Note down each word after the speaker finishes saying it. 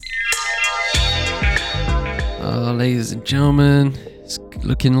ladies and gentlemen, it's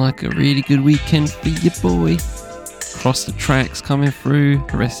looking like a really good weekend for your boy. Cross the Tracks coming through,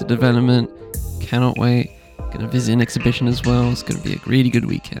 Arrested Development, cannot wait. Gonna visit an exhibition as well, it's gonna be a really good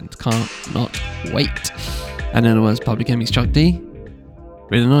weekend, can't not wait. And then it was Public Enemy's Chuck D,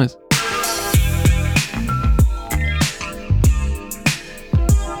 really nice.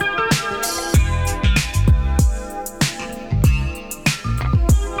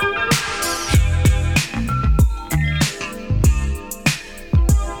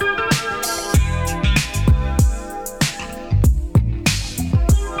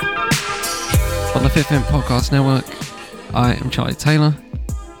 On the 5th M Podcast Network, I am Charlie Taylor,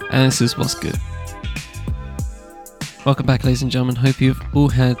 and this is What's Good. Welcome back, ladies and gentlemen. Hope you've all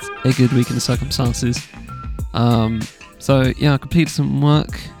had a good week in the circumstances. So yeah, I completed some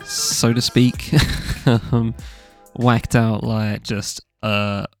work, so to speak. Whacked out like just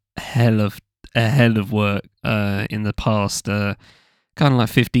a hell of work in the past kind of like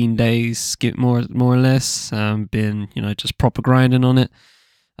 15 days, more or less. Been just proper grinding on it.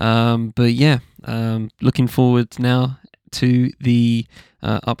 But yeah, looking forward now to the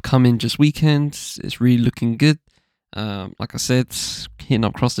upcoming just weekend. It's really looking good. Like I said, hitting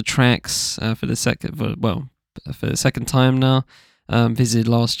up Cross the Tracks for the second time now. Visited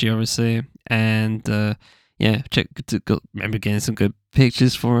last year, obviously, and remember getting some good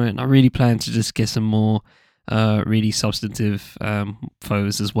pictures for it. And I really plan to just get some more really substantive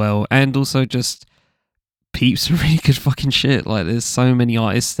photos as well, and also just peeps some really good fucking shit. Like, there's so many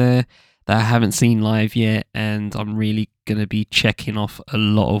artists there that I haven't seen live yet, and I'm really gonna be checking off a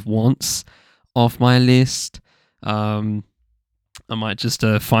lot of wants off my list. I might just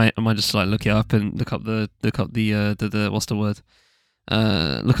look it up and look up the what's the word?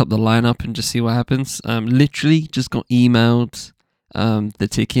 Look up the lineup and just see what happens. Literally just got emailed the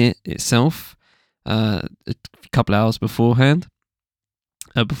ticket itself a couple hours beforehand,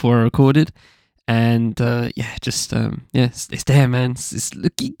 before I recorded. And it's there, man. It's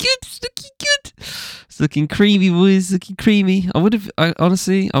looking good. It's looking creamy, boys. Looking creamy. I would have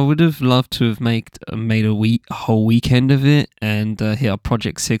loved to have made a whole weekend of it and hit up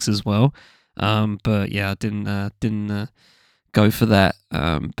Project 6 as well. But yeah, I didn't go for that.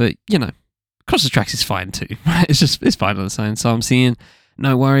 But Cross the Tracks is fine too. Right? It's fine on its own. So I'm seeing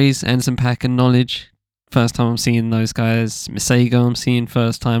No Worries, Anderson .Paak and Knowledge. First time I'm seeing those guys. Masego I'm seeing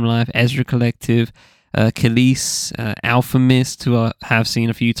first time live. Ezra Collective, Khalees, Alpha Mist, who I have seen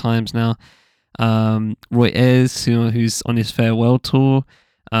a few times now. Roy Ayers, who's on his farewell tour.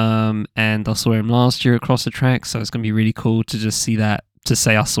 And I saw him last year across the track, so it's going to be really cool to just see that, to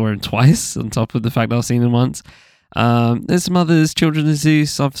say I saw him twice on top of the fact that I've seen him once. There's some others, Children of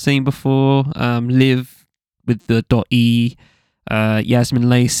Zeus I've seen before. Live with the .E. Yasmin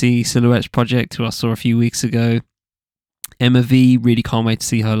Lacey, Silhouettes Project, who I saw a few weeks ago. Emma V, really can't wait to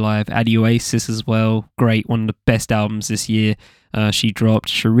see her live. Addy Oasis as well, great, one of the best albums this year. She dropped.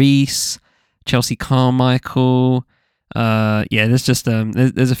 Charisse, Chelsea Carmichael. There's just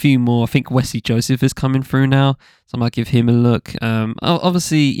there's a few more. I think Wesley Joseph is coming through now, so I might give him a look.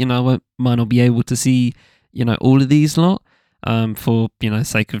 Obviously, I might not be able to see all of these lot for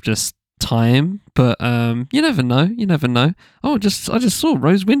sake of just time, but you never know. I just saw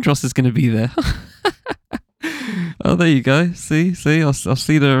Rose Windross is going to be there. Oh, there you go. See, I'll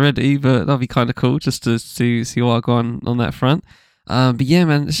see that already, but that'll be kind of cool just to see what I got on that front. But yeah,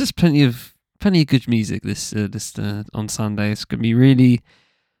 man, it's just plenty of good music this on Sunday. It's gonna be really,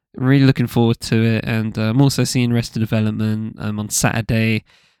 really looking forward to it, and I'm also seeing Arrested Development on Saturday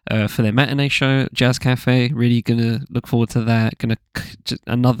for their matinee show at Jazz Cafe. Really gonna look forward to that.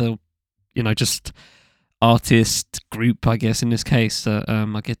 Another just artist group, I guess, in this case, that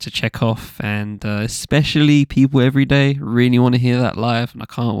I get to check off, and especially People Every Day. Really want to hear that live, and I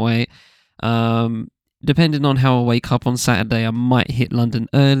can't wait. Depending on how I wake up on Saturday, I might hit London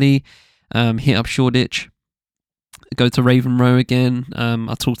early, hit up Shoreditch, go to Raven Row again.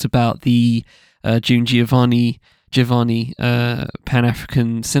 I talked about the June Giovanni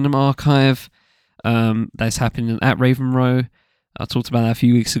Pan-African Cinema Archive that's happening at Raven Row. I talked about that a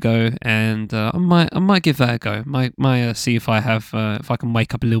few weeks ago, and I might give that a go. Might see if I can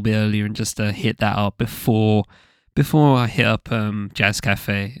wake up a little bit earlier and just hit that up before I hit up Jazz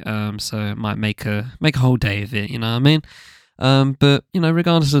Cafe. So it might make a whole day of it. You know what I mean? But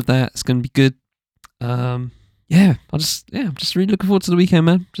regardless of that, it's gonna be good. I'm just really looking forward to the weekend,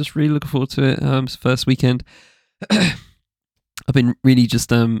 man. Just really looking forward to it. It's the first weekend. I've been really just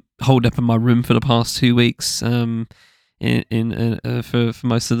holed up in my room for the past 2 weeks. For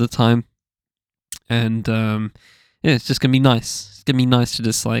most of the time, and it's just gonna be nice. It's gonna be nice to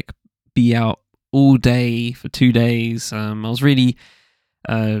just like be out all day for 2 days. I was really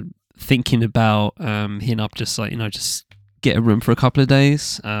thinking about hitting up just just get a room for a couple of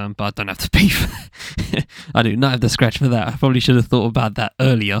days, but I don't have the pay for that. I do not have the scratch for that. I probably should have thought about that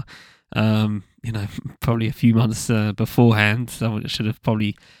earlier, probably a few months beforehand. So I should have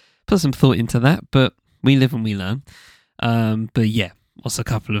probably put some thought into that, but we live and we learn. But yeah, what's a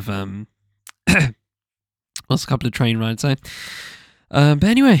couple of train rides, eh? But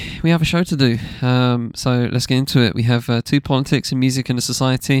anyway, we have a show to do, so let's get into it. We have 2 politics and music in the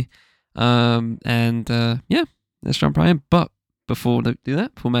society, yeah, let's jump right in. But before we do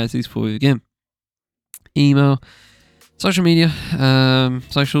that, formalities before we begin. Email, social media,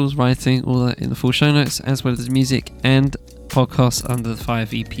 socials, writing, all that in the full show notes, as well as music and podcasts under the 5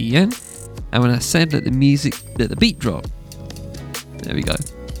 VPN. And when I said that the beat drop, there we go.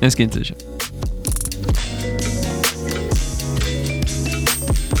 Let's get into the show.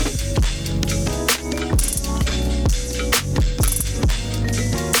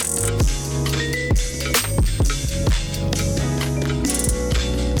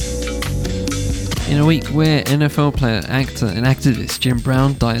 In a week where NFL player, actor and activist Jim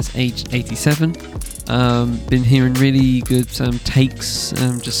Brown dies aged 87, been hearing really good takes,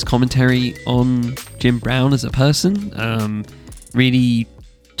 just commentary on Jim Brown as a person. Really,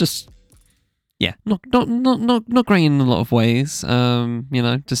 just not great in a lot of ways.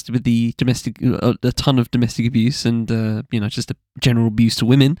 Just with the a ton of domestic abuse and just a general abuse to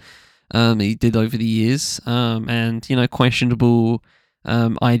women he did over the years, and questionable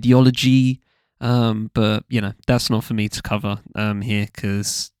ideology. But that's not for me to cover here,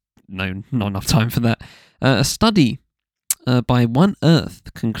 because not enough time for that. A study by One Earth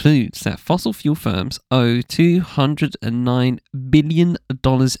concludes that fossil fuel firms owe $209 billion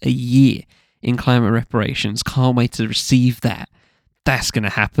a year in climate reparations. Can't wait to receive that. That's going to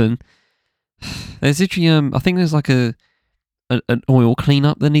happen. There's literally, I think there's like an oil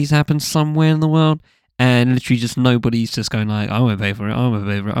cleanup that needs to happen somewhere in the world, and literally just nobody's just going like, I won't pay for it, I won't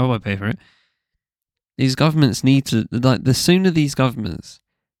pay for it, I won't pay for it. These governments need to, the sooner these governments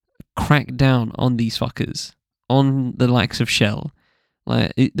crack down on these fuckers, on the likes of Shell,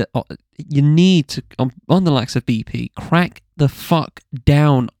 you need to, on the likes of BP, crack the fuck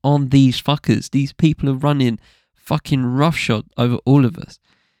down on these fuckers. These people are running fucking roughshod over all of us.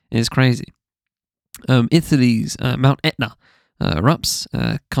 It's crazy. Italy's Mount Etna erupts.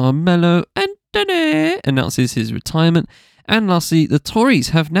 Carmelo Anthony announces his retirement. And lastly, the Tories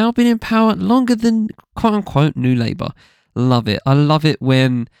have now been in power longer than quote-unquote New Labour. Love it. I love it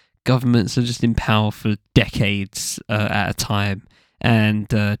when governments are just in power for decades at a time, and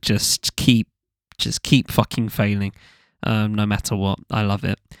just keep fucking failing, no matter what. I love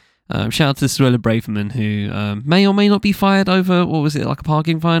it. Shout out to Suella Braverman, who may or may not be fired over, what was it, like a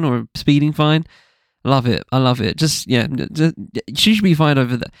parking fine or a speeding fine? Love it. I love it. She should be fired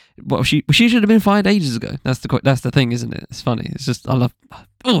over that. Well, she should have been fired ages ago. That's the thing, isn't it? It's funny. It's just, I love.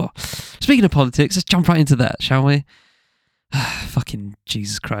 Oh, speaking of politics, let's jump right into that, shall we? Fucking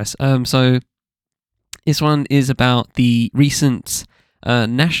Jesus Christ. So this one is about the recent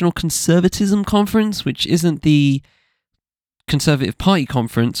National Conservatism Conference, which isn't the Conservative Party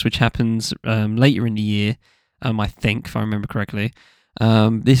Conference, which happens later in the year. I think, if I remember correctly.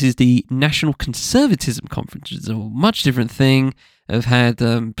 This is the National Conservatism Conference. It's a much different thing. I've had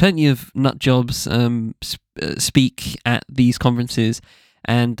plenty of nut jobs speak at these conferences,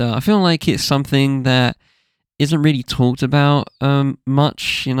 and I feel like it's something that isn't really talked about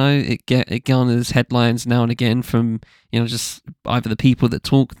much. It garners headlines now and again from just either the people that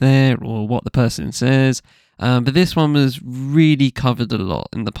talk there or what the person says. But this one was really covered a lot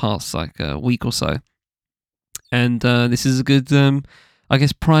in the past week or so. And this is a good,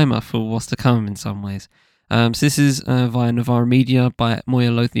 primer for what's to come in some ways. So this is via Novara Media by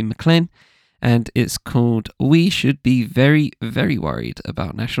Moya Lothian McLean, and it's called We Should Be Very, Very Worried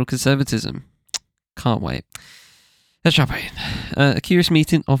About National Conservatism. Can't wait. Let's jump right in. A curious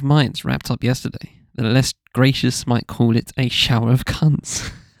meeting of minds wrapped up yesterday. The less gracious might call it a shower of cunts.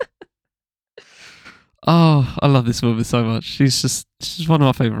 Oh, I love this woman so much. She's one of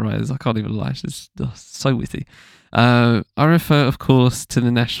my favourite writers. I can't even lie. She's so witty. I refer, of course, to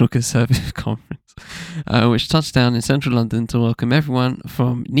the National Conservative Conference, which touched down in central London to welcome everyone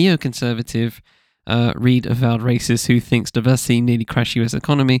from neoconservative, read avowed racist who thinks diversity nearly crashed US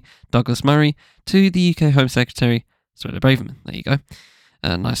economy, Douglas Murray, to the UK Home Secretary, Suella Braverman. There you go.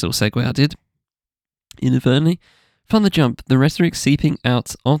 Nice little segue I did. Inadvertently. From the jump, the rhetoric seeping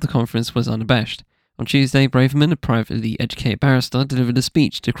out of the conference was unabashed. On Tuesday, Braverman, a privately educated barrister, delivered a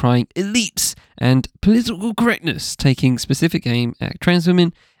speech decrying elites and political correctness, taking specific aim at trans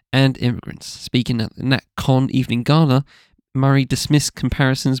women and immigrants. Speaking at the NatCon evening gala, Murray dismissed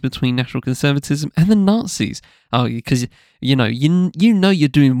comparisons between National Conservatism and the Nazis. Oh, because you know you're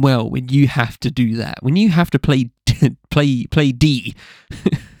doing well when you have to do that. When you have to play D.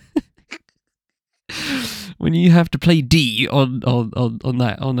 When you have to play D on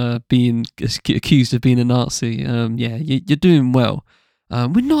that, on being accused of being a Nazi, yeah, you're doing well.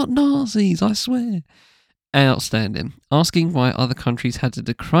 We're not Nazis, I swear. Outstanding. Asking why other countries had to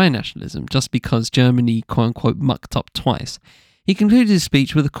decry nationalism just because Germany, quote-unquote, mucked up twice, he concluded his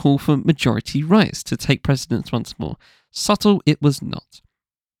speech with a call for majority rights to take precedence once more. Subtle it was not.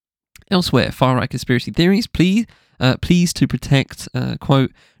 Elsewhere, far-right conspiracy theories please to protect,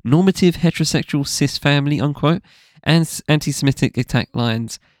 quote, normative heterosexual cis family, unquote, and anti-Semitic attack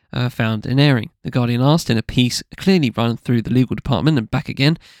lines found an airing. The Guardian asked in a piece clearly run through the legal department and back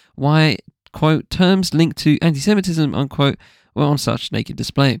again why, quote, terms linked to anti-Semitism, unquote, were on such naked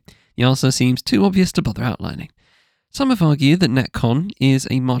display. The answer seems too obvious to bother outlining. Some have argued that NatCon is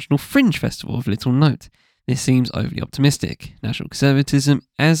a marginal fringe festival of little note. This seems overly optimistic. National Conservatism,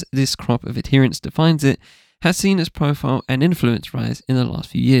 as this crop of adherents defines it, has seen its profile and influence rise in the last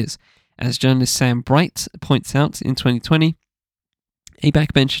few years. As journalist Sam Bright points out in 2020, a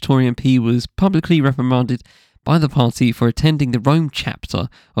backbench Tory MP was publicly reprimanded by the party for attending the Rome chapter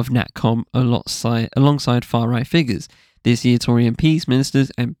of NatCon alongside far-right figures. This year, Tory MPs,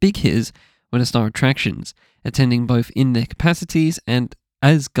 ministers and big hitters were the star attractions, attending both in their capacities and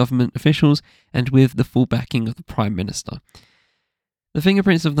as government officials and with the full backing of the Prime Minister. The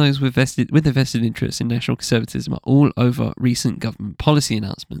fingerprints of those with a vested interest in National Conservatism are all over recent government policy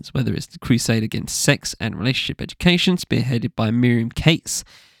announcements, whether it's the crusade against sex and relationship education, spearheaded by Miriam Cates,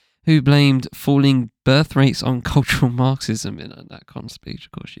 who blamed falling birth rates on cultural Marxism in a NatCon speech.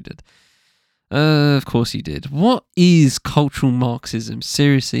 Of course she did. Of course he did. What is cultural Marxism?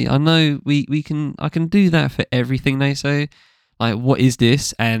 Seriously, I know I can do that for everything they say. Like, what is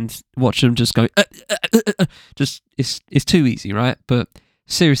this? And watch them just go, just, it's too easy, right? But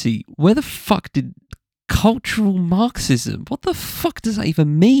seriously, where the fuck did cultural Marxism, what the fuck does that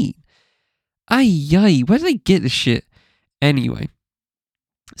even mean? Ay, where do they get this shit? Anyway.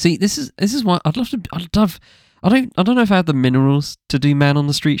 See, this is why I don't know if I have the minerals to do man on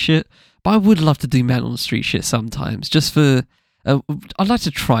the street shit, but I would love to do man on the street shit sometimes, just for, I'd like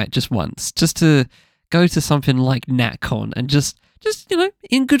to try it just once, just to go to something like NatCon and just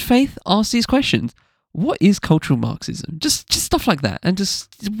in good faith, ask these questions. What is cultural Marxism? Just stuff like that, and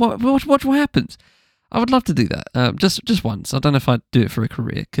just watch what happens. I would love to do that, just once. I don't know if I'd do it for a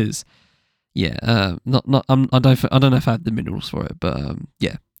career, because yeah, I don't know if I have the minerals for it, but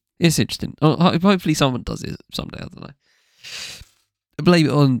yeah, it's interesting. Hopefully someone does it someday. I don't know.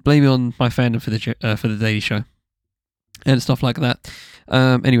 Blame it on my fandom for the Daily Show and stuff like that.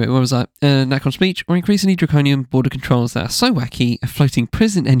 Anyway, what was that? NatCon speech, or increasingly draconian border controls that are so wacky, a floating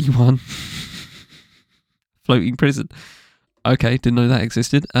prison anyone. Floating prison. Okay, didn't know that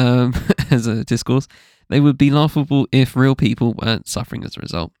existed as a discourse. They would be laughable if real people weren't suffering as a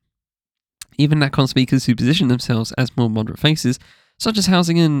result. Even NatCon speakers who position themselves as more moderate faces, such as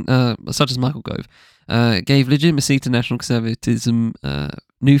Michael Gove, gave legitimacy to National Conservatism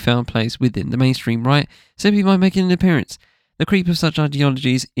newfound place within the mainstream right simply by making an appearance. The creep of such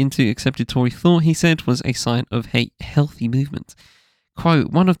ideologies into accepted Tory thought, he said, was a sign of a healthy movement.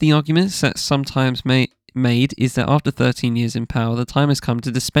 Quote, one of the arguments that's sometimes made is that after 13 years in power, the time has come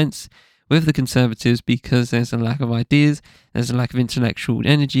to dispense with the Conservatives because there's a lack of ideas, there's a lack of intellectual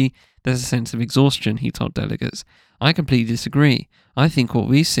energy, there's a sense of exhaustion, he told delegates. I completely disagree. I think what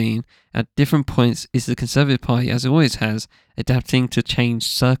we've seen at different points is the Conservative Party, as it always has, adapting to changed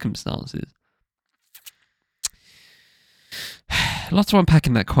circumstances. Lots to unpack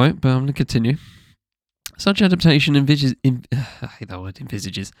in that quote, but I'm going to continue. Such adaptation envisages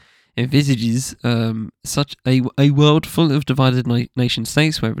such a world full of divided nation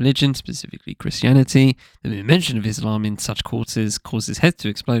states where religion, specifically Christianity, the mere mention of Islam in such quarters causes heads to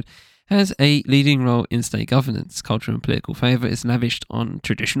explode, has a leading role in state governance. Cultural and political favour is lavished on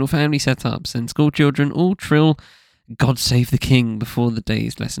traditional family setups, and school children all trill God Save the King before the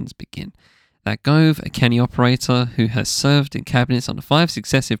day's lessons begin. That Gove, a canny operator who has served in cabinets under 5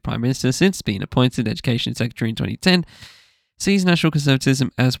 successive prime ministers since being appointed Education Secretary in 2010, sees National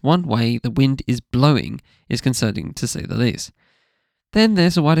Conservatism as one way the wind is blowing is concerning, to say the least. Then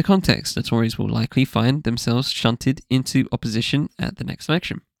there's a wider context. The Tories will likely find themselves shunted into opposition at the next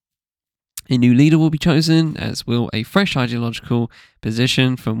election. A new leader will be chosen, as will a fresh ideological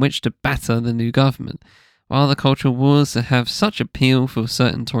position from which to batter the new government. While the cultural wars that have such appeal for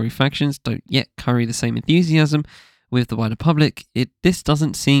certain Tory factions don't yet carry the same enthusiasm, with the wider public, this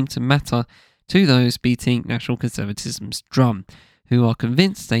doesn't seem to matter to those beating National Conservatism's drum, who are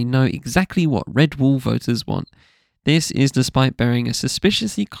convinced they know exactly what red wall voters want. This is despite bearing a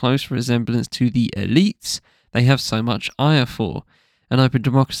suspiciously close resemblance to the elites they have so much ire for. An Open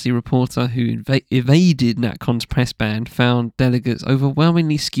Democracy reporter who evaded NatCon's press ban found delegates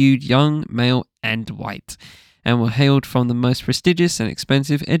overwhelmingly skewed young, male and white, and were hailed from the most prestigious and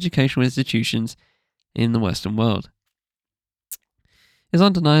expensive educational institutions in the Western world. It's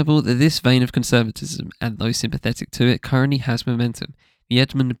undeniable that this vein of conservatism, and those sympathetic to it, currently has momentum. The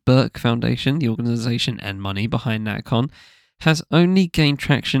Edmund Burke Foundation, the organisation and money behind NatCon, has only gained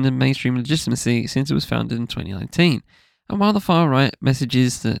traction and mainstream legitimacy since it was founded in 2019. And while the far-right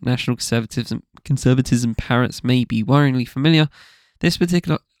messages that national conservatism parrots may be worryingly familiar, this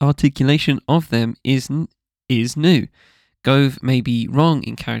particular articulation of them is new. Gove may be wrong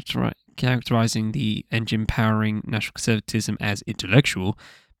in characterising the engine powering national conservatism as intellectual,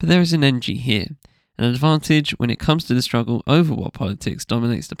 but there is an energy here, an advantage when it comes to the struggle over what politics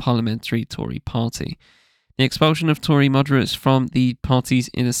dominates the parliamentary Tory party. The expulsion of Tory moderates from the party's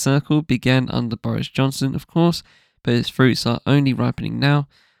inner circle began under Boris Johnson, of course, but its fruits are only ripening now.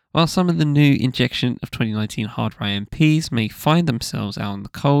 While some of the new injection of 2019 hard-right MPs may find themselves out in the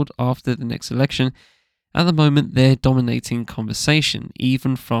cold after the next election, at the moment they're dominating conversation,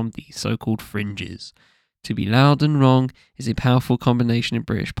 even from the so-called fringes. To be loud and wrong is a powerful combination in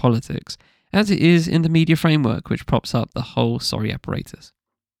British politics, as it is in the media framework which props up the whole sorry apparatus.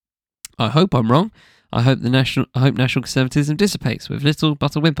 I hope I'm wrong. I hope national conservatism dissipates with little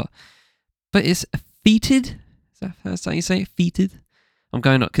but a whimper. But it's fetid. Is that how you say it? Fetid? I'm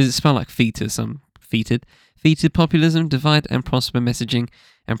going up because it spelled like fetus. I'm fetid. Fetid populism, divide and prosper messaging,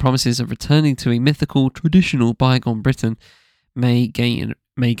 and promises of returning to a mythical, traditional bygone Britain may gain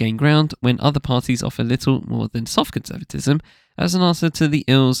ground when other parties offer little more than soft conservatism as an answer to the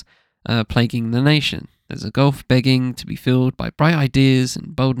ills plaguing the nation. There's a gulf begging to be filled by bright ideas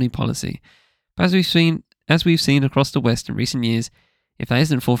and bold new policy. But as we've seen across the West in recent years, if that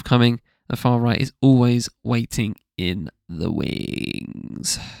isn't forthcoming, the far right is always waiting in the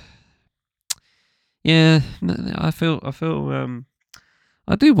wings. Yeah, I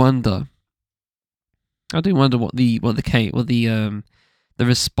do wonder what the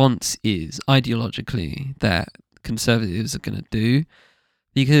response is ideologically that conservatives are going to do,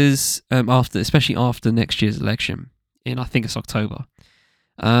 because especially after next year's election in, I think it's October,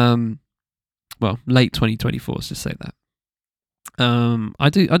 late 2024, let's just say that. I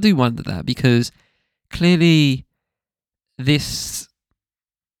do wonder that, because clearly this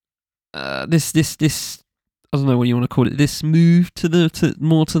I don't know what you want to call it, this move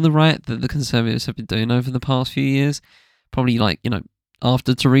more to the right that the Conservatives have been doing over the past few years, probably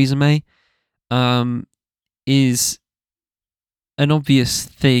after Theresa May, is an obvious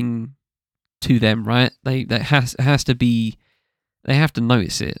thing to them, right? They have to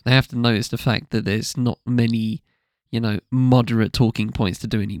notice it. They have to notice the fact that there's not many, moderate talking points to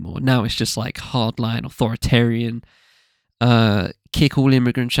do anymore. Now it's just like hardline, authoritarian, kick all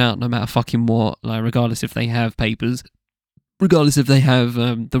immigrants out no matter fucking what, like regardless if they have papers, regardless if they have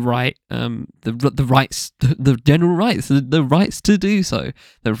the right, the rights, the general rights, the rights to do so,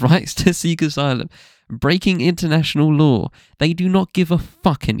 the rights to seek asylum, breaking international law. They do not give a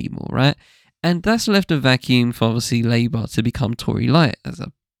fuck anymore, right? And that's left a vacuum for obviously Labour to become Tory light, as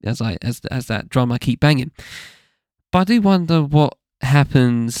that drum I keep banging. But I do wonder what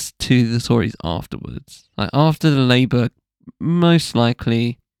happens to the Tories afterwards. Like after the Labour, most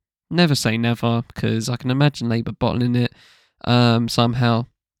likely, never say never, because I can imagine Labour bottling it somehow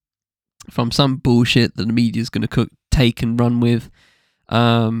from some bullshit that the media's going to take and run with.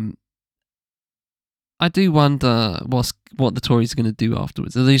 I do wonder what the Tories are going to do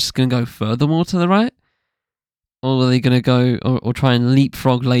afterwards. Are they just going to go furthermore to the right? Or are they going to go or try and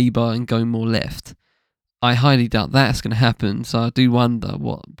leapfrog Labour and go more left? I highly doubt that's going to happen. So I do wonder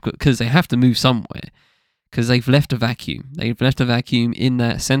because they have to move somewhere. Because they've left a vacuum. They've left a vacuum in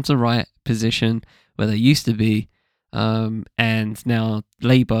that centre-right position where they used to be. And now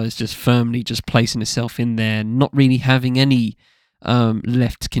Labour is just firmly just placing itself in there, not really having any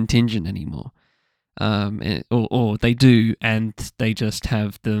left contingent anymore. Or they do, and they just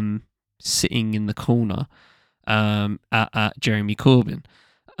have them sitting in the corner at Jeremy Corbyn.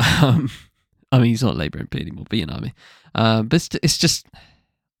 I mean, he's not Labour MP anymore, but you know what I mean. But it's just,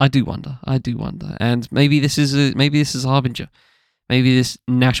 I do wonder, and maybe this is a harbinger. Maybe this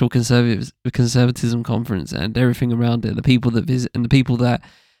National Conservatism conference and everything around it, the people that visit and the people that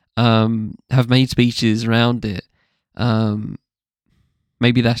have made speeches around it,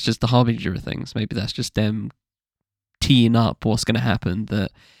 maybe that's just the harbinger of things. Maybe that's just them teeing up what's going to happen.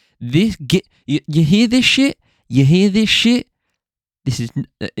 That you hear this shit? You hear this shit? This is,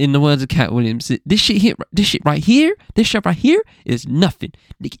 in the words of Cat Williams, this shit right here is nothing.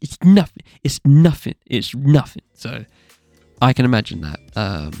 It's nothing. It's nothing. It's nothing. So I can imagine that.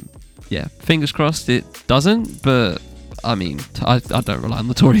 Yeah, fingers crossed it doesn't, but I mean, I don't rely on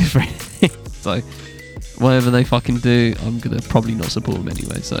the Tories for anything. So whatever they fucking do, I'm gonna probably not support them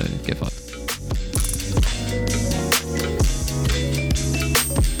anyway, so get fucked.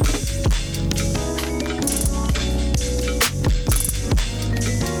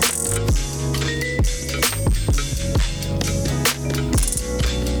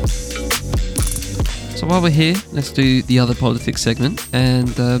 So while we're here, let's do the other politics segment, and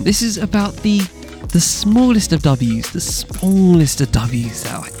this is about the smallest of W's, that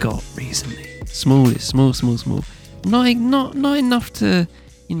I got recently. Smallest. Not enough to,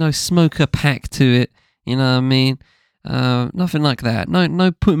 smoke a pack to it. You know what I mean? Nothing like that.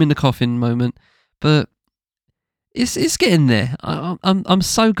 No, put him in the coffin moment. But it's getting there. I'm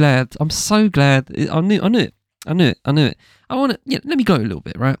so glad. I knew it. I want to. Yeah, let me go a little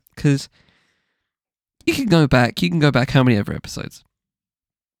bit, right? Because you can go back how many ever episodes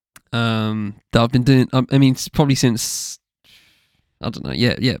that I've been doing. I mean, probably since, I don't know.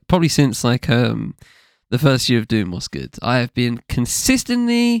 Yeah, probably since like the first year of doing What's Good. I have been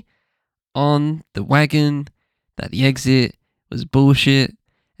consistently on the wagon that the exit was bullshit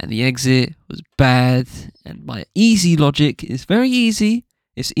and the exit was bad. And my easy logic is very easy.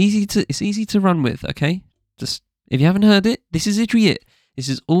 It's easy to run with. Okay, just if you haven't heard it, this is literally it. This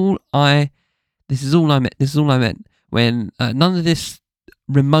is all I meant. When none of this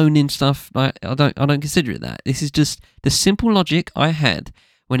Ramoning stuff, I don't consider it that. This is just the simple logic I had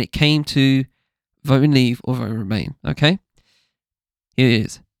when it came to voting Leave or voting Remain. Okay, here it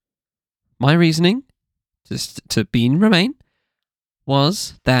is. My reasoning just to be in Remain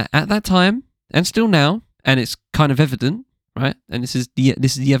was that at that time, and still now, and it's kind of evident, right? And this is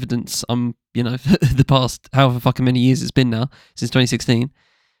the evidence. The past however fucking many years it's been now since 2016.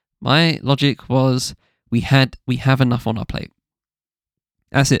 My logic was we have enough on our plate.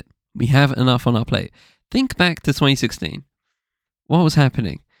 That's it. We have enough on our plate. Think back to 2016. What was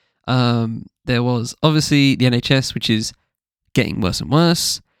happening? There was obviously the NHS, which is getting worse and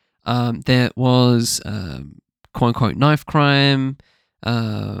worse. There was quote unquote knife crime,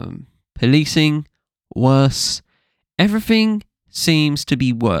 policing, worse. Everything seems to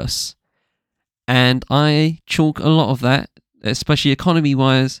be worse. And I chalk a lot of that, especially economy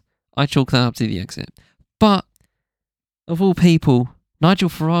wise, I chalk that up to the exit. But of all people, Nigel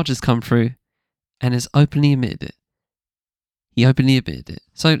Farage has come through and has openly admitted it. He openly admitted it.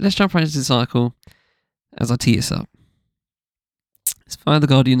 So let's jump right into this article as I tee this up. It's via The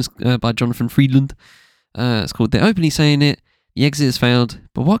Guardian by Jonathan Freedland. It's called They're Openly Saying It, the exit has failed,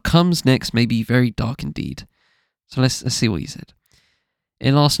 but what comes next may be very dark indeed. So let's see what he said.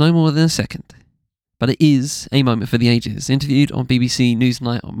 It lasts no more than a second, but it is a moment for the ages. Interviewed on BBC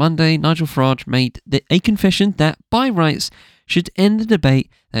Newsnight on Monday, Nigel Farage made a confession that, by rights, should end the debate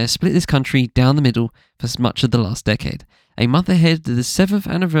that has split this country down the middle for much of the last decade. A month ahead of the 7th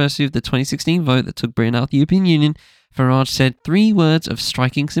anniversary of the 2016 vote that took Britain out of the European Union, Farage said 3 words of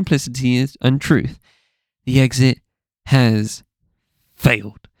striking simplicity and truth. The exit has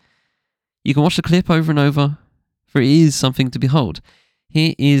failed. You can watch the clip over and over, for it is something to behold.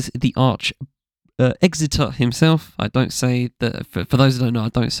 Here is the arch exiter himself. I don't say the, for those who don't know, I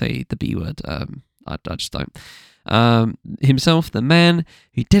don't say the B word. I just don't. Himself, the man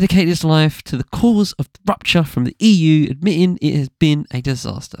who dedicated his life to the cause of rupture from the EU, admitting it has been a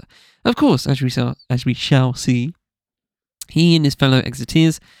disaster. Of course, as we shall see, he and his fellow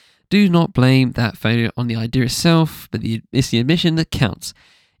exiteers do not blame that failure on the idea itself, but it's the admission that counts.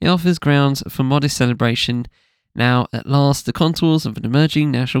 It offers grounds for modest celebration. Now, at last, the contours of an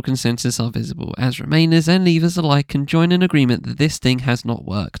emerging national consensus are visible, as Remainers and Leavers alike can join an agreement that this thing has not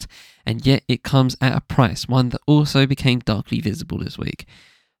worked, and yet it comes at a price, one that also became darkly visible this week.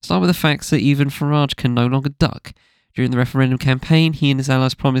 Start with the facts that even Farage can no longer duck. During the referendum campaign, he and his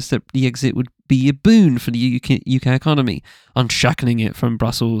allies promised that the exit would be a boon for the UK economy, unshackling it from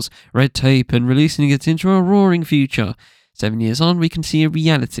Brussels, red tape, and releasing it into a roaring future. 7 years on, we can see a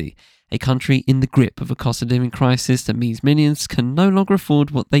reality. A country in the grip of a cost of living crisis that means millions can no longer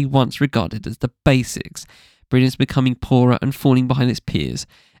afford what they once regarded as the basics. Britain is becoming poorer and falling behind its peers.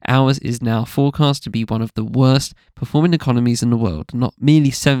 Ours is now forecast to be one of the worst performing economies in the world, not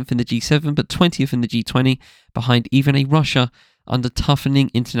merely 7th in the G7, but 20th in the G20, behind even a Russia under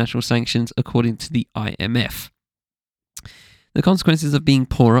toughening international sanctions, according to the IMF. The consequences of being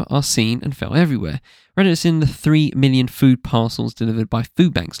poorer are seen and felt everywhere. Whether it's in the 3 million food parcels delivered by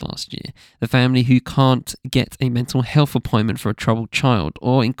food banks last year, the family who can't get a mental health appointment for a troubled child,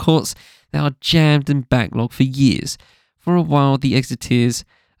 or in courts that are jammed and backlogged for years. For a while, the exiters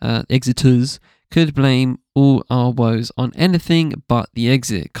could blame all our woes on anything but the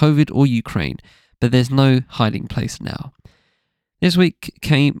exit, COVID or Ukraine, but there's no hiding place now. This week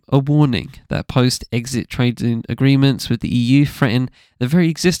came a warning that post-exit trading agreements with the EU threaten the very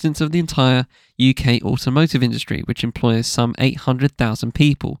existence of the entire UK automotive industry, which employs some 800,000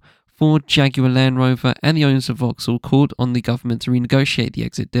 people. Ford, Jaguar Land Rover and the owners of Vauxhall called on the government to renegotiate the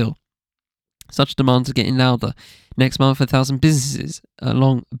exit deal. Such demands are getting louder. Next month, 1,000 businesses, don't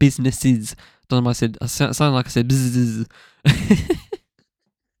know why I sound like I said businesses.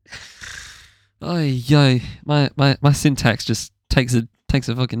 Oh, yo, my syntax just takes a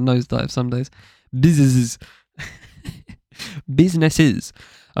fucking nosedive some days. Businesses,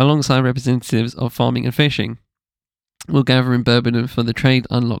 alongside representatives of farming and fishing, will gather in Birmingham for the Trade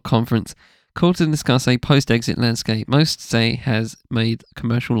Unlock Conference, called to discuss a post-exit landscape most say has made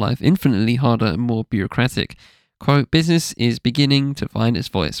commercial life infinitely harder and more bureaucratic. Quote, business is beginning to find its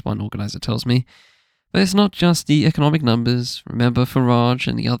voice, one organiser tells me. But it's not just the economic numbers. Remember, Farage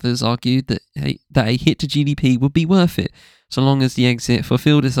and the others argued that a hit to GDP would be worth it, so long as the exit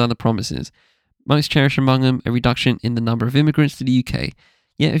fulfilled its other promises. Most cherished among them a reduction in the number of immigrants to the UK.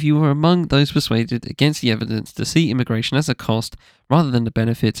 Yet if you were among those persuaded against the evidence to see immigration as a cost rather than a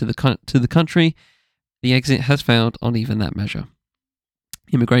benefit to the country, the exit has failed on even that measure.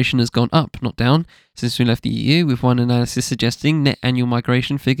 Immigration has gone up, not down, since we left the EU, with one analysis suggesting net annual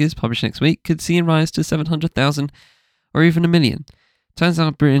migration figures published next week could see a rise to 700,000 or even 1 million. Turns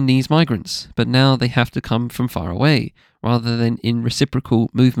out Britain needs migrants, but now they have to come from far away, rather than in reciprocal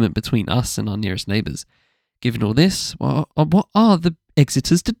movement between us and our nearest neighbours. Given all this, what are the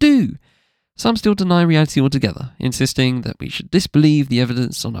exiters to do? Some still deny reality altogether, insisting that we should disbelieve the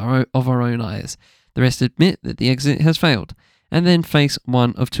evidence of our own eyes. The rest admit that the exit has failed, and then face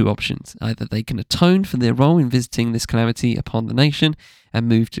one of two options. Either they can atone for their role in visiting this calamity upon the nation and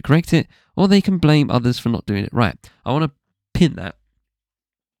move to correct it, or they can blame others for not doing it right. I want to pin that.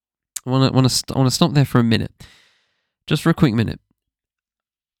 I want to stop there for a minute. Just for a quick minute.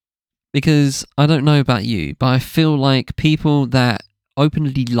 Because I don't know about you, but I feel like people that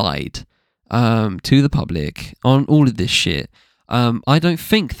openly lied to the public on all of this shit, I don't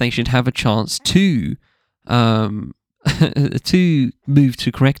think they should have a chance to to move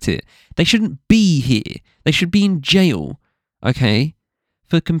to correct it. They shouldn't be here. They should be in jail, okay,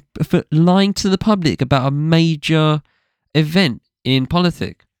 for lying to the public about a major event in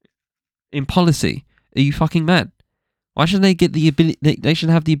policy. Are you fucking mad? Why should they get the ability? They should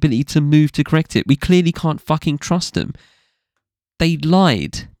have the ability to move to correct it. We clearly can't fucking trust them. They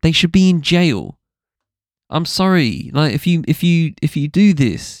lied. They should be in jail. I'm sorry. Like if you do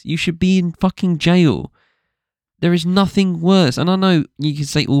this, you should be in fucking jail. There is nothing worse. And I know you can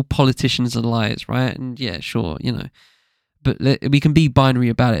say all politicians are liars, right? And yeah, sure, but we can be binary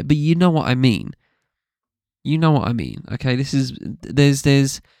about it. But you know what I mean. You know what I mean. Okay,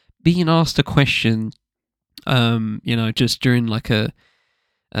 there's being asked a question, just during like a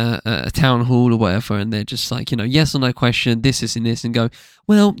town hall or whatever, and they're just like, yes or no question, this is and this, and go,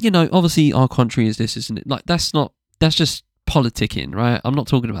 well, obviously our country is this, isn't it? Like that's just politicking, right? I'm not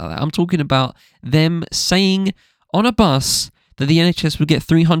talking about that. I'm talking about them saying on a bus that the NHS would get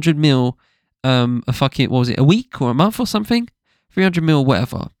 300 mil, a week or a month or something? 300 mil,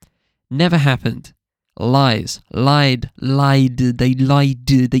 whatever. Never happened. Lies. Lied. They lied.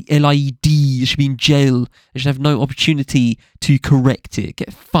 They LID. They should be in jail. They should have no opportunity to correct it.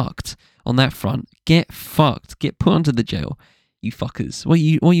 Get fucked on that front. Get fucked. Get put under the jail. You fuckers. What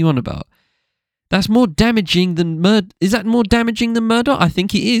are you on about? That's more damaging than murder. Is that more damaging than murder? I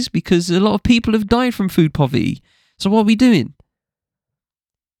think it is, because a lot of people have died from food poverty. So what are we doing?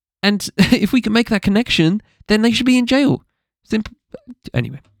 And if we can make that connection, then they should be in jail. Simple.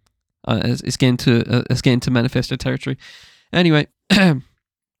 Anyway, it's getting to manifesto territory. Anyway, on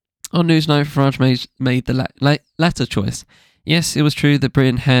news note, Farage made the latter choice. Yes, it was true that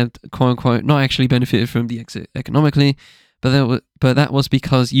Britain had, quote unquote, not actually benefited from the exit economically, but that was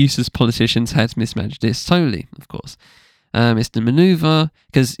because useless politicians had mismanaged this totally, of course. It's the manoeuvre,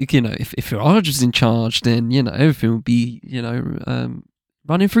 because, if Farage was in charge, then, everything would be,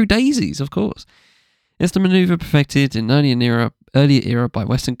 running through daisies, of course. It's the manoeuvre perfected in earlier era by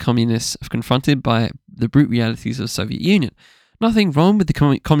Western communists confronted by the brute realities of the Soviet Union. Nothing wrong with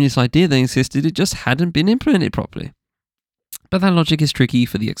the communist idea they insisted, it just hadn't been implemented properly. But that logic is tricky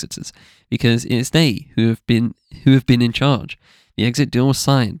for the exiters, because it's they who have been in charge. The exit deal was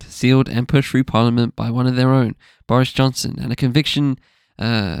signed, sealed, and pushed through Parliament by one of their own, Boris Johnson, and a conviction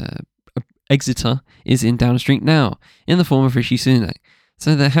exiter is in Downing Street now, in the form of Rishi Sunak.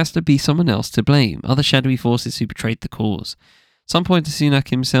 So there has to be someone else to blame, other shadowy forces who betrayed the cause. Some point to Sunak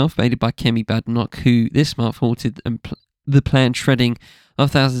himself, aided by Kemi Badenoch, who this month halted the planned shredding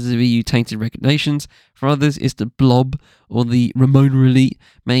of thousands of EU-tainted regulations. For others, it's the blob, or the Ramona elite,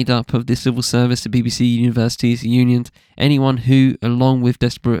 made up of the civil service, the BBC, universities, unions, anyone who, along with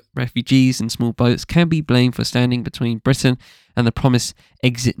desperate refugees and small boats, can be blamed for standing between Britain and the promised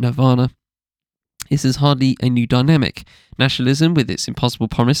exit nirvana. This is hardly a new dynamic. Nationalism, with its impossible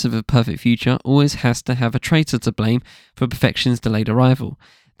promise of a perfect future, always has to have a traitor to blame for perfection's delayed arrival.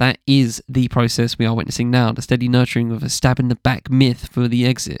 That is the process we are witnessing now, the steady nurturing of a stab-in-the-back myth for the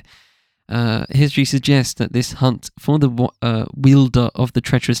exit. History suggests that this hunt for the wielder of the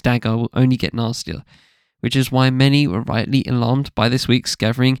treacherous dagger will only get nastier, which is why many were rightly alarmed by this week's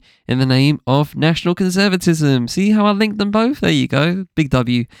gathering in the name of national conservatism. See how I linked them both? There you go. Big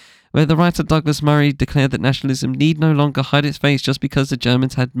W. Where the writer Douglas Murray declared that nationalism need no longer hide its face just because the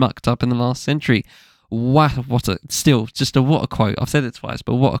Germans had mucked up in the last century. Wow, what a quote. I've said it twice,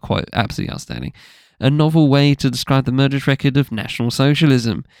 but what a quote. Absolutely outstanding. A novel way to describe the murderous record of National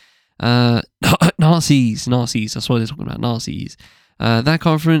Socialism. Nazis, that's what they're talking about, Nazis. That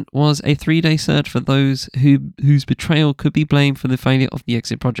conference was a 3-day search for those whose betrayal could be blamed for the failure of the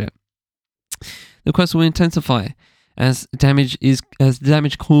exit project. The quest will intensify as damage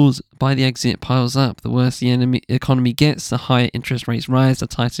caused by the exit piles up. The worse the economy gets, the higher interest rates rise, the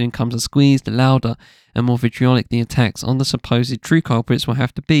tighter incomes are squeezed, the louder and more vitriolic the attacks on the supposed true culprits will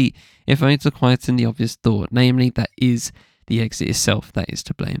have to be, if only to quieten the obvious thought, namely that is the exit itself that is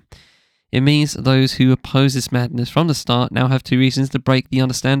to blame. It means those who oppose this madness from the start now have 2 reasons to break the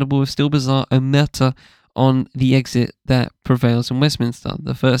understandable, if still bizarre, omerta on the exit that prevails in Westminster.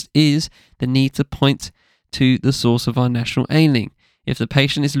 The first is the need to point to the source of our national ailing. If the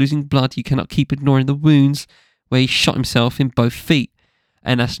patient is losing blood, you cannot keep ignoring the wounds where he shot himself in both feet.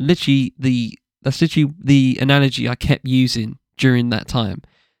 And that's literally the analogy I kept using during that time.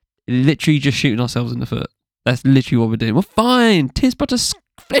 Literally just shooting ourselves in the foot. That's literally what we're doing. We're fine. 'Tis but a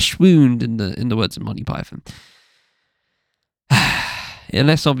flesh wound, in the words of Monty Python.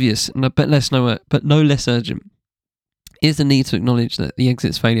 Less obvious, but no less urgent, is the need to acknowledge that the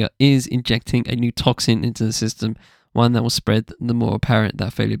exit's failure is injecting a new toxin into the system, one that will spread the more apparent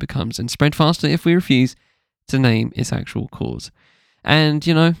that failure becomes, and spread faster if we refuse to name its actual cause. And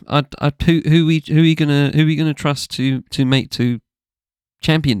who we gonna trust to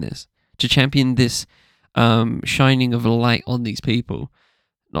champion this shining of a light on these people?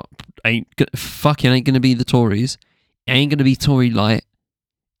 Ain't gonna be the Tories, ain't gonna be Tory light,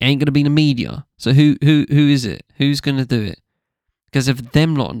 ain't gonna be the media. So who is it? Who's gonna do it? Because if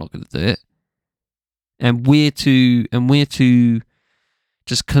them lot are not gonna do it, and we're too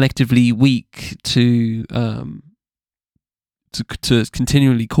just collectively weak to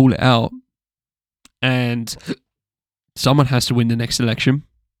continually call it out, and someone has to win the next election,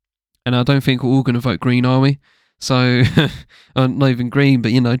 and I don't think we're all gonna vote Green, are we? So not even Green,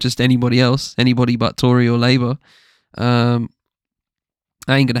 but just anybody else, anybody but Tory or Labour. That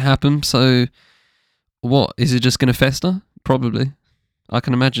ain't gonna happen. So what is it? Just gonna fester? Probably, I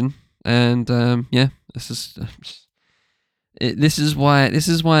can imagine. And this is why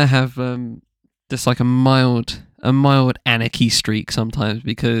I have just like a mild anarchy streak sometimes,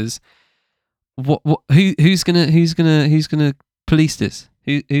 because who's gonna police this?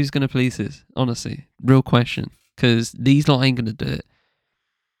 Who's gonna police this? Honestly, real question. Because these lot ain't gonna do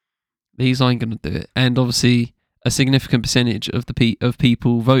it. And obviously, a significant percentage of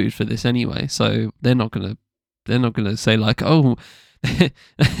people voted for this anyway, so they're not gonna say like, oh,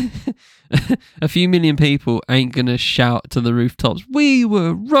 a few million people ain't gonna shout to the rooftops, we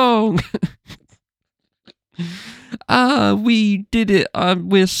were wrong. We did it.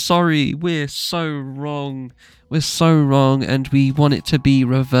 We're sorry. We're so wrong, and we want it to be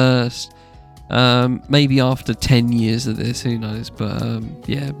reversed. Maybe after 10 years of this, who knows? But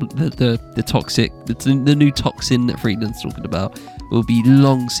the toxic, the new toxin that Friedland's talking about will be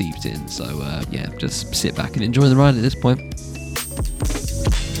long seeped in. So just sit back and enjoy the ride at this point.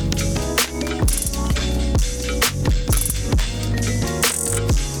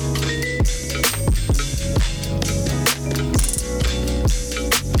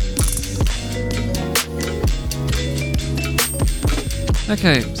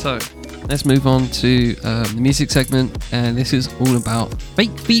 Okay, so let's move on to the music segment, and this is all about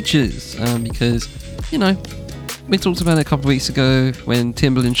fake features, because we talked about it a couple of weeks ago when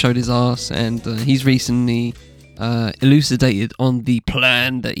Timberland showed his ass, and he's recently elucidated on the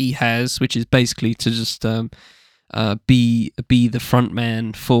plan that he has, which is basically to just be the front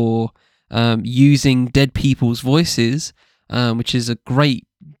man for using dead people's voices, which is a great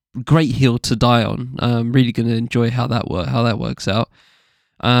hill to die on. I'm really going to enjoy how that works out.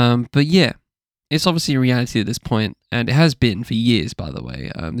 But yeah, it's obviously a reality at this point, and it has been for years, by the way.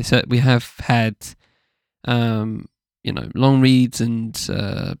 They said we have had long reads and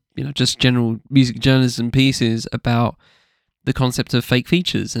just general music journalism pieces about the concept of fake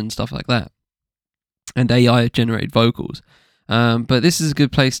features and stuff like that, and AI generated vocals. But this is a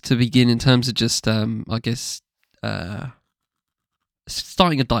good place to begin in terms of just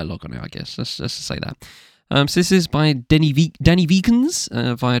starting a dialogue on it, I guess. Let's just say that. So this is by Danny Vegans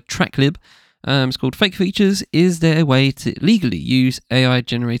via Tracklib. It's called Fake Features. Is there a way to legally use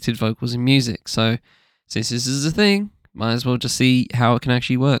AI-generated vocals in music? So since this is a thing, might as well just see how it can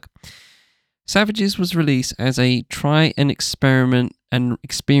actually work. Savages was released as a try and experiment and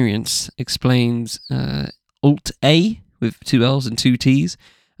experience, explains Alt-A with 2 L's and 2 T's.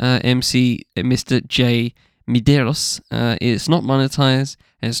 MC Mr. J. Medeiros. It's not monetized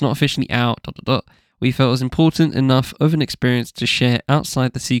and it's not officially out. We felt it was important enough of an experience to share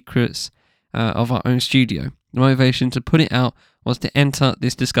outside the secrets of our own studio. The motivation to put it out was to enter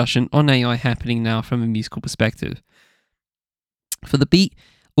this discussion on AI happening now from a musical perspective. For the beat,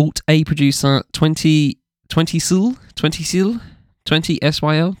 Alt-A producer 20 Syl,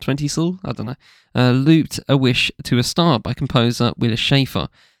 I don't know, looped A Wish to a Star by composer Willis Schaefer,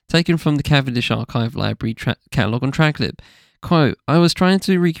 taken from the Cavendish Archive Library catalogue on Tracklib. Quote, I was trying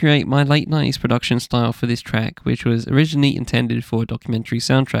to recreate my late 90s production style for this track, which was originally intended for a documentary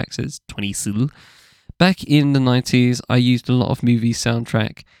soundtrack, says 20 Syl. Back in the 90s, I used a lot of movie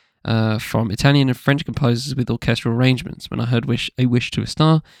soundtrack from Italian and French composers with orchestral arrangements. When I heard A Wish to a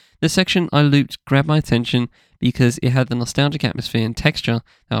Star, the section I looped grabbed my attention because it had the nostalgic atmosphere and texture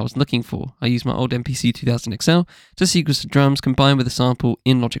that I was looking for. I used my old MPC 2000 XL to sequence the drums combined with a sample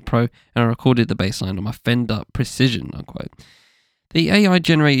in Logic Pro, and I recorded the bass line on my Fender Precision, unquote. The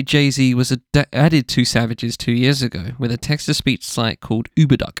AI-generated Jay-Z was added to Savages 2 years ago with a text-to-speech site called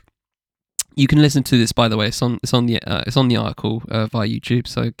Uberduck. You can listen to this, by the way. It's on the article via YouTube,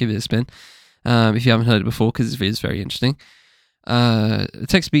 so give it a spin if you haven't heard it before, because it is very interesting.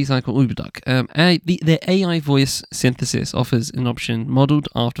 Text-to-speech site called Uberduck. The AI voice synthesis offers an option modelled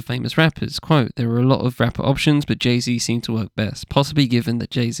after famous rappers. Quote, there are a lot of rapper options, but Jay-Z seemed to work best, possibly given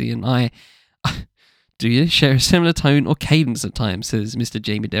that Jay-Z and I do you share a similar tone or cadence at times, says Mr.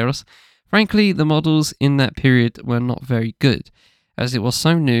 J. Medeiros. Frankly, the models in that period were not very good, as it was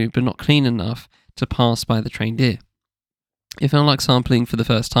so new but not clean enough to pass by the trained ear. It felt like sampling for the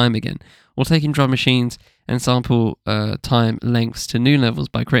first time again, or taking drum machines and sample time lengths to new levels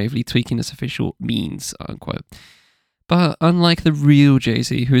by creatively tweaking its official means, unquote. But unlike the real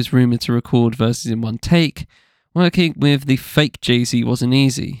Jay-Z, who is rumoured to record verses in one take, working with the fake Jay-Z wasn't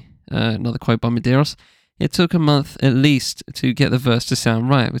easy. Another quote by Medeiros. It took a month at least to get the verse to sound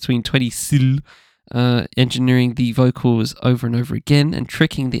right, between 20 Syl engineering the vocals over and over again and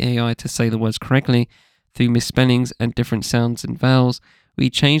tricking the AI to say the words correctly through misspellings and different sounds and vowels. We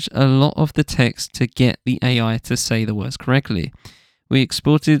changed a lot of the text to get the AI to say the words correctly. We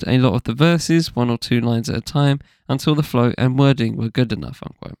exported a lot of the verses, 1 or 2 lines at a time, until the flow and wording were good enough,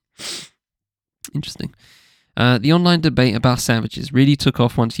 unquote. Interesting. The online debate about Savages really took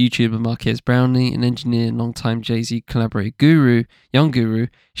off once YouTuber Marquez Brownlee, an engineer and longtime Jay-Z collaborator Young Guru,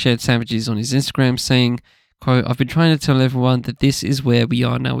 shared Savages on his Instagram, saying, quote, I've been trying to tell everyone that this is where we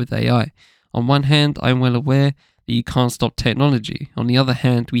are now with AI. On one hand, I'm well aware that you can't stop technology. On the other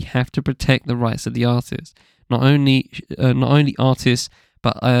hand, we have to protect the rights of the artists. Not only artists,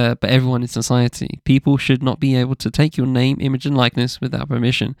 but everyone in society. People should not be able to take your name, image, and likeness without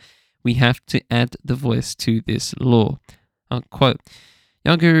permission. We have to add the voice to this law. Unquote.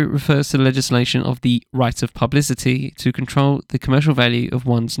 Young refers to the legislation of the right of publicity to control the commercial value of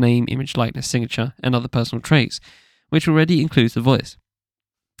one's name, image, likeness, signature, and other personal traits, which already includes the voice.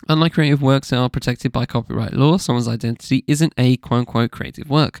 Unlike creative works that are protected by copyright law, someone's identity isn't a quote-unquote creative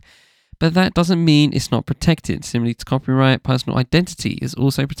work. But that doesn't mean it's not protected. Similarly to copyright, personal identity is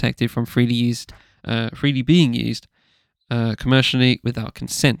also protected from freely being used commercially without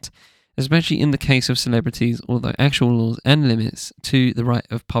consent, especially in the case of celebrities, although actual laws and limits to the right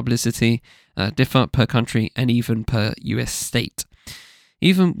of publicity differ per country and even per US state.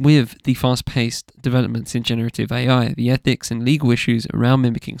 Even with the fast-paced developments in generative AI, the ethics and legal issues around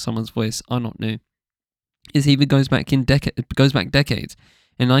mimicking someone's voice are not new. It even goes back decades,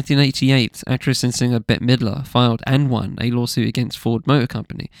 In 1988, actress and singer Bette Midler filed and won a lawsuit against Ford Motor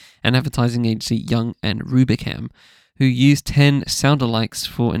Company and advertising agency Young and Rubicam, who used 10 sound-alikes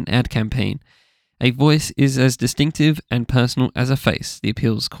for an ad campaign. A voice is as distinctive and personal as a face, the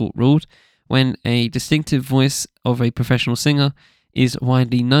appeals court ruled. When a distinctive voice of a professional singer is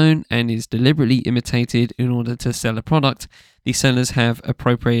widely known and is deliberately imitated in order to sell a product, the sellers have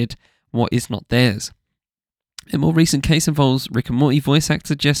appropriated what is not theirs. A more recent case involves Rick and Morty voice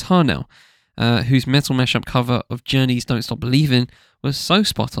actor Jess Harnell, whose metal mashup cover of Journey's Don't Stop Believin' was so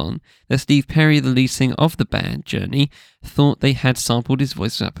spot on that Steve Perry, the lead singer of the band Journey, thought they had sampled his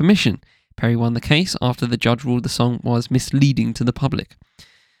voice without permission. Perry won the case after the judge ruled the song was misleading to the public.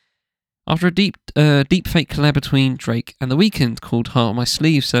 After a deep fake collab between Drake and The Weeknd called Heart on My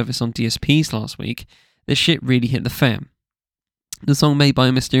Sleeve service on DSPs last week, this shit really hit the fan. The song, made by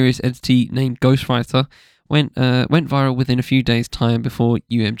a mysterious entity named Ghostwriter, went viral within a few days' time before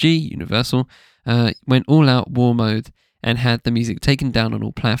UMG, Universal, went all-out war mode and had the music taken down on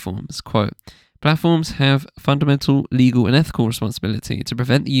all platforms. Quote, platforms have fundamental legal and ethical responsibility to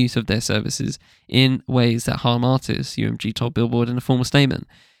prevent the use of their services in ways that harm artists, UMG told Billboard in a formal statement.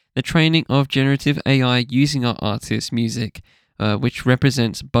 The training of generative AI using our artists' music, which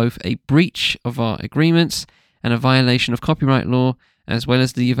represents both a breach of our agreements and a violation of copyright law, as well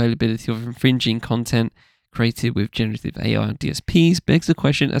as the availability of infringing content created with generative AI on DSPs, begs the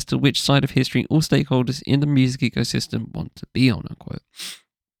question as to which side of history all stakeholders in the music ecosystem want to be on, unquote.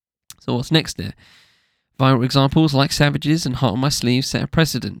 So what's next there? Viral examples like Savage's and Heart on My Sleeve set a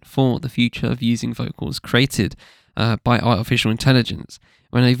precedent for the future of using vocals created by artificial intelligence.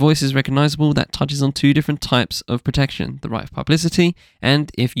 When a voice is recognizable, that touches on two different types of protection: the right of publicity, and,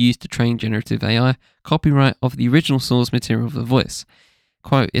 if used to train generative AI, copyright of the original source material of the voice.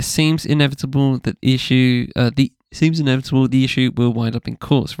 Quote, it seems inevitable that the issue will wind up in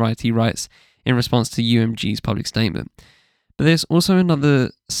courts, Variety writes in response to UMG's public statement. But there's also another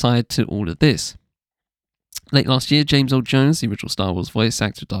side to all of this. Late last year, James Earl Jones, the original Star Wars voice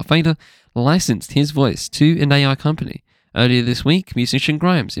actor Darth Vader, licensed his voice to an AI company. Earlier this week, musician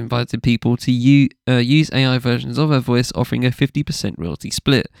Grimes invited people to use AI versions of her voice, offering a 50% royalty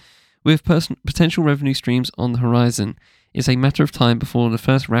split. With potential revenue streams on the horizon, it's a matter of time before the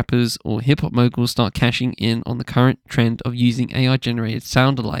first rappers or hip-hop moguls start cashing in on the current trend of using AI-generated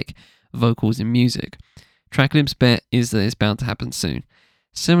sound-alike vocals in music. Tracklib's bet is that it's bound to happen soon.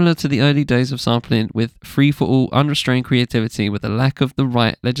 Similar to the early days of sampling, with free-for-all unrestrained creativity, with a lack of the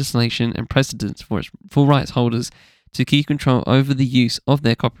right legislation and precedents for rights holders to keep control over the use of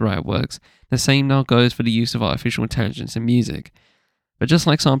their copyright works, the same now goes for the use of artificial intelligence in music. But just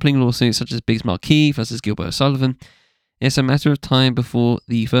like sampling lawsuits such as Biggs Marquis versus Gilbert O'Sullivan, it's a matter of time before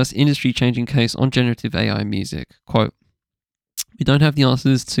the first industry-changing case on generative AI music. Quote, we don't have the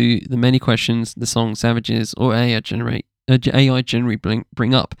answers to the many questions the song Savages or AI generally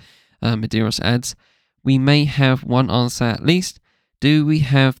bring up, Medeiros adds. We may have one answer at least. Do we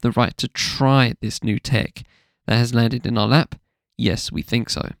have the right to try this new tech that has landed in our lap? Yes, we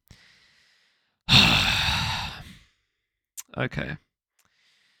think so. Okay.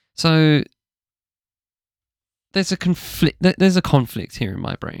 So there's a conflict here in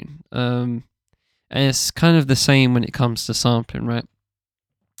my brain. And it's kind of the same when it comes to sampling, right?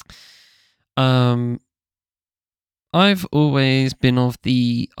 I've always been of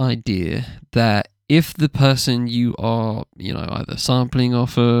the idea that if the person you are, either sampling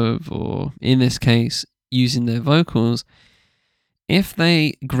off of, or in this case, using their vocals, if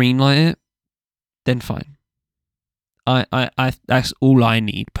they greenlight it, then fine. I that's all I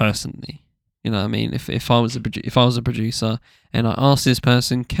need personally. You know what I mean? If I was a producer and I asked this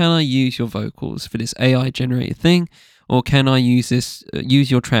person, can I use your vocals for this AI generated thing, or can I use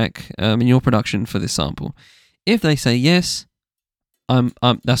your track in your production for this sample? If they say yes,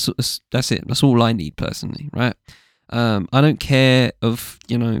 that's it. That's all I need personally, right? I don't care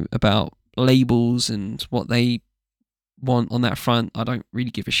about labels and what they want on that front. I don't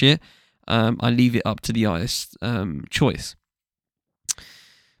really give a shit. I leave it up to the artist's choice.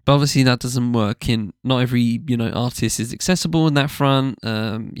 But obviously that doesn't work in not every artist is accessible in that front.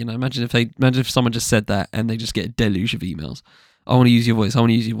 Imagine if someone just said that and they just get a deluge of emails. I want to use your voice. I want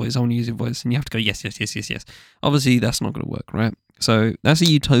to use your voice. I want to use your voice, and you have to go yes. Obviously that's not going to work, right? So that's a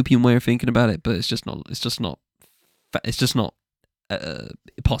utopian way of thinking about it, but it's just not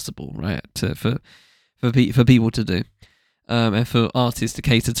possible, right? For people to do, and for artists to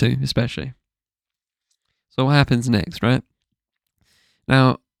cater to, especially. So what happens next, right?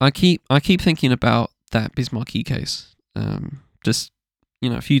 Now, I keep thinking about that Biz Markie case, just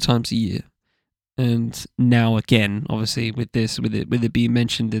a few times a year, and now again, obviously with it being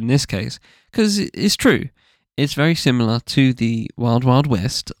mentioned in this case, because it's true. It's very similar to the Wild Wild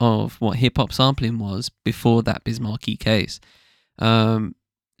West of what hip hop sampling was before that Biz Markie case. Shout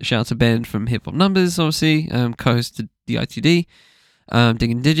out to Ben from Hip Hop Numbers, obviously, co-host to the ITD,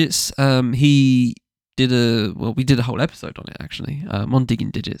 Digging Digits. We did a whole episode on it actually, on Digging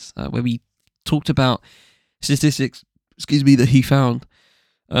Digits, where we talked about statistics, that he found,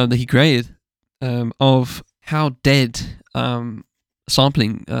 that he created, of how dead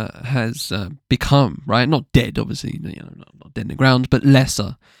sampling has become, right? Not dead, obviously, not dead in the ground, but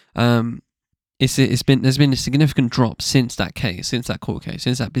lesser. There's been a significant drop since that case, since that court case,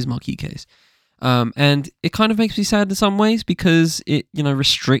 since that Biz Markie case, and it kind of makes me sad in some ways because it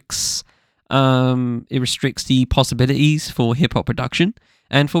restricts the possibilities for hip hop production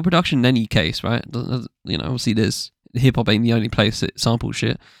and for production in any case, right? Obviously there's hip hop ain't the only place that samples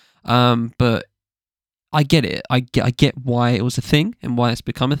shit, but I get it. I get why it was a thing and why it's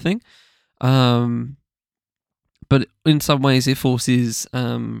become a thing. But in some ways, it forces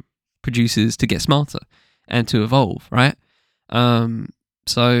producers to get smarter and to evolve, right?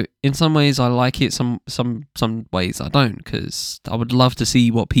 So in some ways, I like it. Some ways I don't, because I would love to see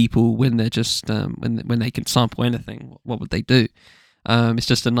what people, when they're just when they can sample anything, what would they do? It's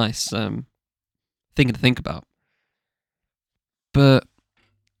just a nice thing to think about. But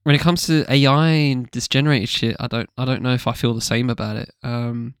when it comes to AI and this generated shit, I don't know if I feel the same about it.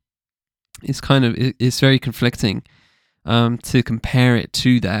 It's very conflicting to compare it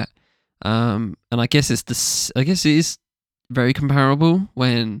to that. And I guess it is very comparable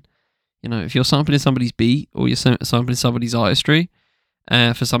when, if you're sampling somebody's beat or you're sampling somebody's artistry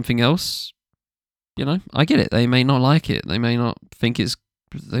for something else, I get it. They may not like it. They might not think it's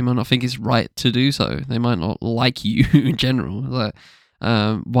right to do so. They might not like you in general. Like,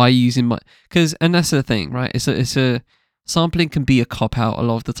 why are you using my? And that's the thing, right? It's a sampling can be a cop out a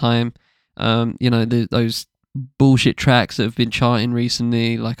lot of the time. Those bullshit tracks that have been charting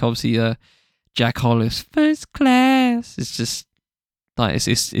recently, like obviously Jack Harlow's First Class. It's just like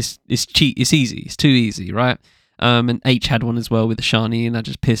it's cheap. It's easy. It's too easy, right? And H had one as well with the Shani, and that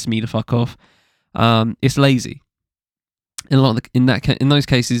just pissed me the fuck off. It's lazy. In those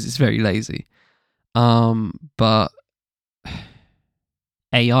cases, it's very lazy. But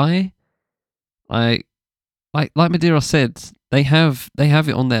AI, like Madeira said, they have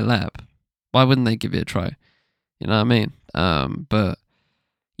it on their lab. Why wouldn't they give it a try? You know what I mean? But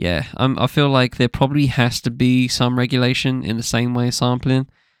yeah, I feel like there probably has to be some regulation in the same way as sampling,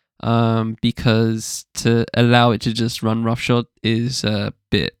 because to allow it to just run roughshod is a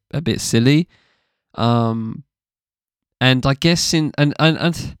bit silly. And I guess I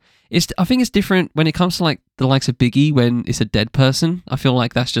think it's different when it comes to like the likes of Biggie when it's a dead person. I feel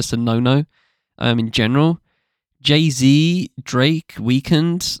like that's just a no-no. In general, Jay-Z, Drake,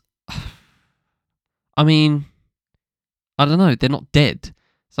 Weeknd. I mean, I don't know. They're not dead.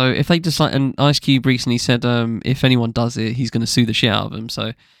 So if they just and Ice Cube recently said, if anyone does it, he's going to sue the shit out of them.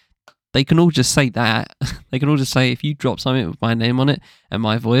 So they can all just say that. They can all just say, if you drop something with my name on it and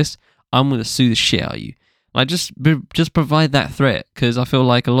my voice, I'm going to sue the shit out of you. Like, just provide that threat, because I feel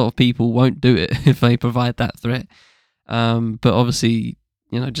like a lot of people won't do it if they provide that threat. But obviously,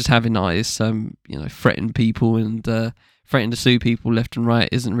 just having artists, threaten people and threaten to sue people left and right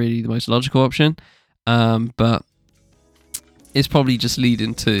isn't really the most logical option. But it's probably just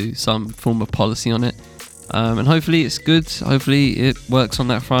leading to some form of policy on it. And hopefully it's good. Hopefully it works on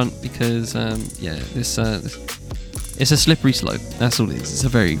that front, because, it's a slippery slope. That's all it is. It's a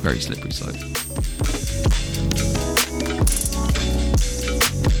very, very slippery slope.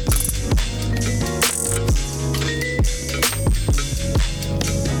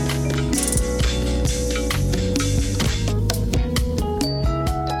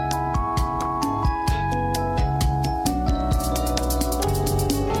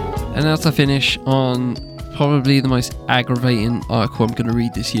 And now to finish on probably the most aggravating article I'm going to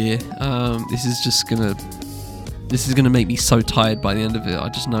read this year. This is going to make me so tired by the end of it. I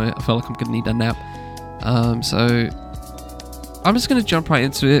just know it. I feel like I'm going to need a nap. So I'm just going to jump right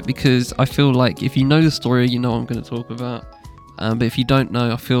into it, because I feel like if you know the story, you know what I'm going to talk about. But if you don't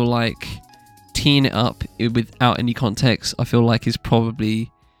know, I feel like teeing it up without any context, I feel like is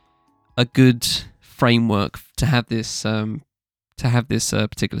probably a good framework to have this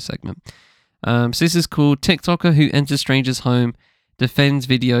particular segment. So this is called TikToker Who Enters Stranger's Home Defends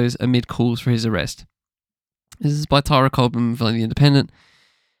Videos Amid Calls for His Arrest. This is by Tara Colburn from The Independent.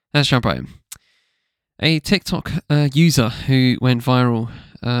 Let's jump right in. A TikTok user who went viral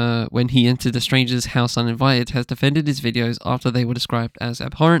when he entered a stranger's house uninvited has defended his videos after they were described as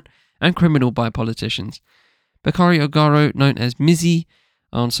abhorrent and criminal by politicians. Bakari Ogaro, known as Mizzy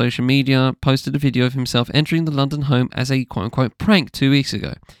on social media, posted a video of himself entering the London home as a quote-unquote prank 2 weeks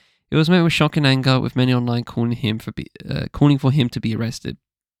ago. It was met with shock and anger, with many online calling for him to be arrested.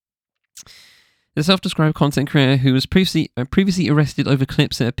 The self-described content creator, who was previously arrested over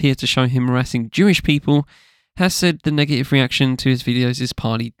clips that appear to show him harassing Jewish people, has said the negative reaction to his videos is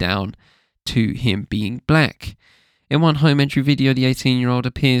partly down to him being black. In one home entry video, the 18-year-old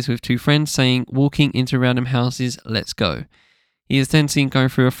appears with two friends saying, "Walking into random houses, let's go." He is then seen going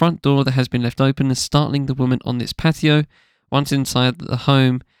through a front door that has been left open and startling the woman on this patio. Once inside the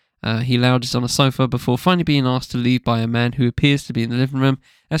home, he lounges on a sofa before finally being asked to leave by a man who appears to be in the living room,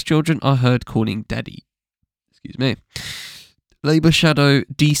 as children are heard calling daddy. Excuse me. Labour shadow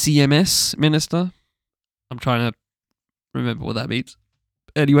DCMS minister. I'm trying to remember what that means.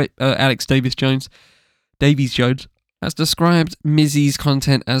 Anyway, Alex Davies-Jones has described Mizzy's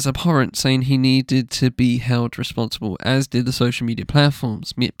content as abhorrent, saying he needed to be held responsible, as did the social media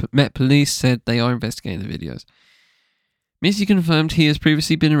platforms. Met Police said they are investigating the videos. Mizzy confirmed he has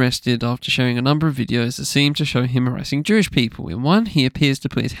previously been arrested after sharing a number of videos that seem to show him harassing Jewish people. In one, he appears to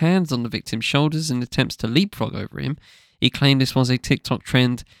put his hands on the victim's shoulders and attempts to leapfrog over him. He claimed this was a TikTok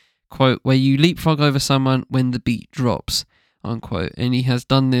trend, quote, where you leapfrog over someone when the beat drops, unquote. And he has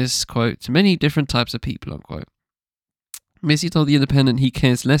done this, quote, to many different types of people, unquote. Mizzy told The Independent he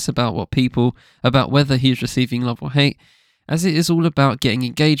cares less about whether he is receiving love or hate, as it is all about getting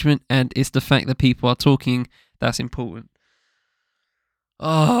engagement, and it's the fact that people are talking that's important.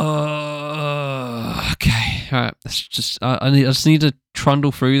 Oh, okay. All right. Let's just. I just need to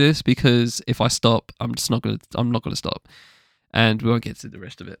trundle through this, because if I stop, I'm not gonna stop, and we won't get to the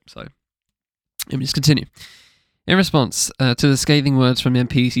rest of it. So let me just continue. In response to the scathing words from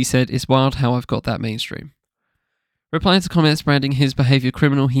MPs, he said, "It's wild how I've got that mainstream." Replying to comments branding his behaviour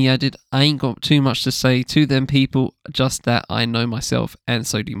criminal, he added, "I ain't got too much to say to them people, just that I know myself, and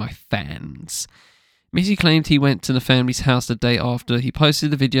so do my fans." Mizzy claimed he went to the family's house the day after he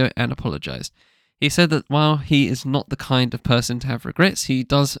posted the video and apologised. He said that while he is not the kind of person to have regrets, he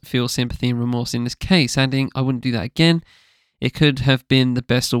does feel sympathy and remorse in this case, adding, "I wouldn't do that again. It could have been the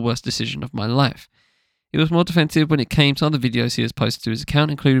best or worst decision of my life." He was more defensive when it came to other videos he has posted to his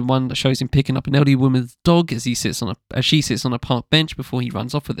account, including one that shows him picking up an elderly woman's dog as she sits on a park bench before he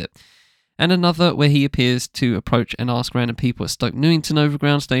runs off with it, and another where he appears to approach and ask random people at Stoke Newington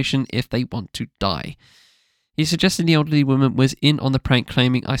Overground Station if they want to die. He suggested the elderly woman was in on the prank,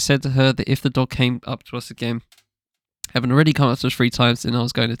 claiming, "I said to her that if the dog came up to us again, having already come up to us 3 times, then I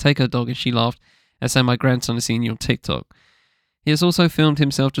was going to take her dog, and she laughed and said, my grandson has seen you on TikTok." He has also filmed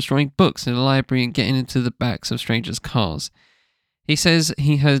himself destroying books in a library and getting into the backs of strangers' cars. He says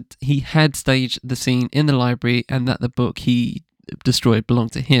he had staged the scene in the library and that the book he destroyed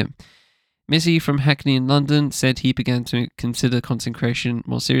belonged to him. Mizzy from Hackney in London said he began to consider content creation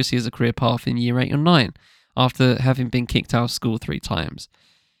more seriously as a career path in year 8 or 9, after having been kicked out of school 3 times.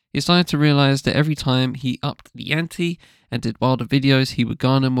 He started to realise that every time he upped the ante and did wilder videos, he would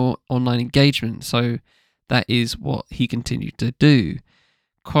garner more online engagement, so that is what he continued to do.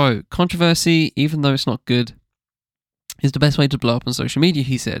 Quote, "Controversy, even though it's not good, is the best way to blow up on social media,"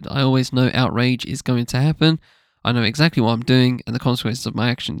 he said. "I always know outrage is going to happen. I know exactly what I'm doing and the consequences of my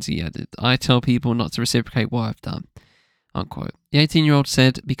actions," he added. "I tell people not to reciprocate what I've done." Unquote. The 18-year-old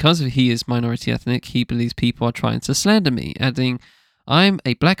said because he is minority ethnic, he believes people are trying to slander me, adding, "I'm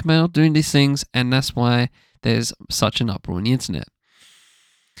a black male doing these things, and that's why there's such an uproar on the internet."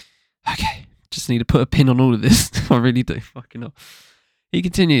 Okay, just need to put a pin on all of this. I really do. Fucking hell. He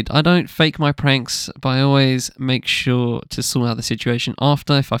continued, "I don't fake my pranks, but I always make sure to sort out the situation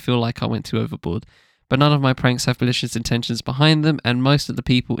after if I feel like I went too overboard. But none of my pranks have malicious intentions behind them, and most of the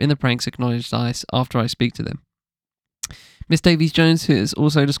people in the pranks acknowledge this after I speak to them." Miss Davies-Jones has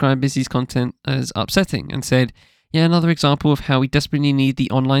also described Mizzy's content as upsetting and said, "Yeah, another example of how we desperately need the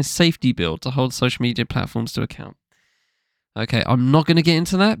online safety bill to hold social media platforms to account." Okay, I'm not going to get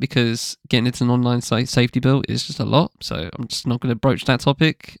into that because getting into an online safety bill is just a lot, so I'm just not going to broach that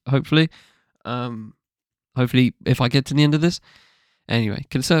topic, hopefully. Hopefully, if I get to the end of this. Anyway,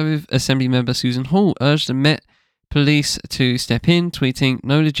 Conservative Assembly member Susan Hall urged the Met Police to step in, tweeting,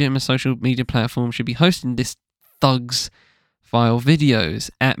 "No legitimate social media platform should be hosting this thugs file videos.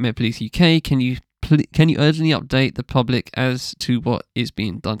 At Met Police UK, can you urgently update the public as to what is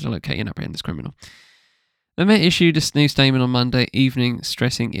being done to locate and apprehend this criminal?" The Met issued a new statement on Monday evening,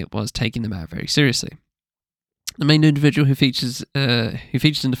 stressing it was taking the matter very seriously. The main individual who features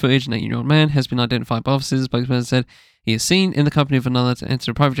in the footage, an 18-year-old man, has been identified by officers. The spokesperson said he is seen in the company of another to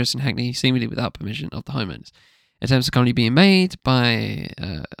enter a private address in Hackney, seemingly without permission of the homeowners. Attempts are currently being made by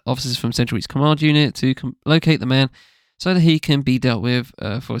officers from Central East Command Unit to locate the man so that he can be dealt with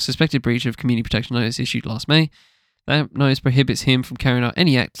for a suspected breach of community protection notice issued last May. That notice prohibits him from carrying out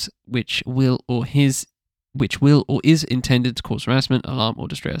any act which will or is intended to cause harassment, alarm, or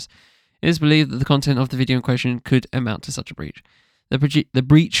distress. It is believed that the content of the video in question could amount to such a breach. The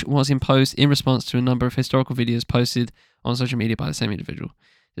breach was imposed in response to a number of historical videos posted on social media by the same individual.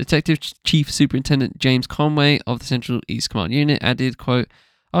 Detective Chief Superintendent James Conway of the Central East Command Unit added, quote,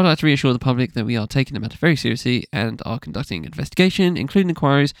 "I would like to reassure the public that we are taking the matter very seriously and are conducting an investigation, including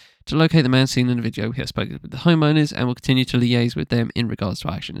inquiries, to locate the man seen in the video. We have spoken with the homeowners and will continue to liaise with them in regards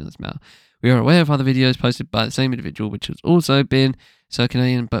to action in this matter. We are aware of other videos posted by the same individual which has also been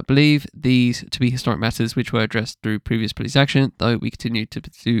circulating, but believe these to be historic matters which were addressed through previous police action, though we continue to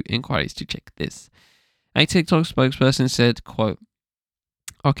pursue inquiries to check this." A TikTok spokesperson said, quote,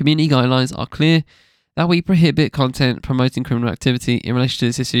 "Our community guidelines are clear that we prohibit content promoting criminal activity in relation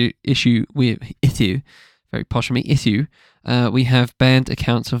to this issue. Very posh of me, issue. We have banned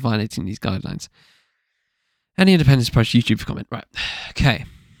accounts for violating these guidelines." Any independent approach YouTube for comment. Right.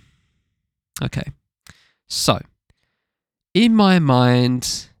 Okay. So, in my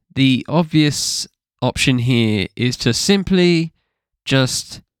mind, the obvious option here is to simply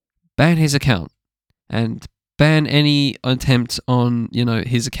just ban his account and ban any attempt on,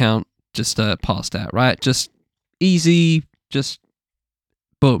 his account just past that, right? Just easy, just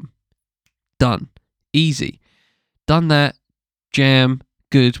boom, done, easy, done that, jam,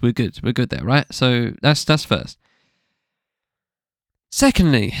 good, we're good there, right? So that's first.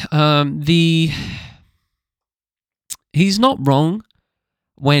 Secondly, he's not wrong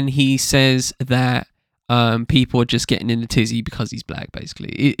when he says that people are just getting in a tizzy because he's black,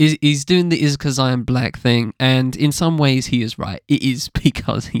 basically. He's doing the "is because I am black" thing, and in some ways he is right. It is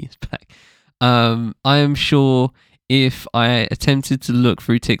because he is black. I am sure if I attempted to look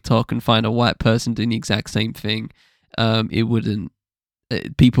through TikTok and find a white person doing the exact same thing, it wouldn't.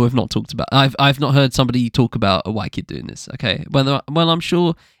 People have not talked about. I've not heard somebody talk about a white kid doing this. Okay, well, I'm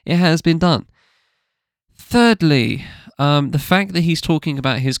sure it has been done. Thirdly, the fact that he's talking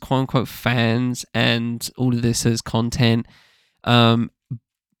about his quote-unquote fans and all of this as content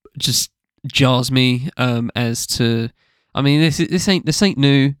just jars me as to... I mean, this ain't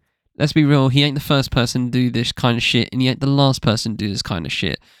new. Let's be real, he ain't the first person to do this kind of shit, and he ain't the last person to do this kind of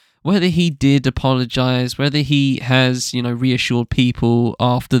shit. Whether he did apologize, whether he has, reassured people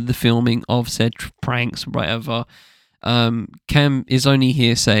after the filming of said pranks, whatever... is only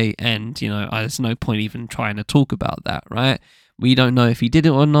hearsay, and there's no point even trying to talk about that, right? We don't know if he did it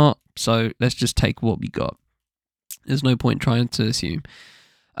or not, so let's just take what we got. There's no point trying to assume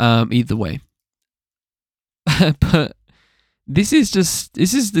either way. But this is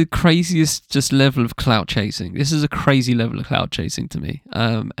the craziest just level of clout chasing. This is a crazy level of clout chasing to me,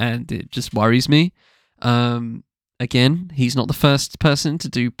 and it just worries me. Again, he's not the first person to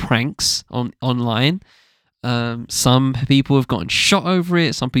do pranks online. Some people have gotten shot over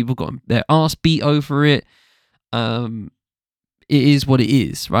it. Some people got their ass beat over it. It is what it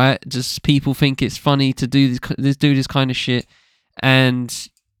is, right? Just people think it's funny to do this kind of shit, and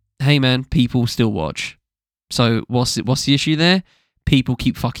hey, man, people still watch. So what's the issue there? People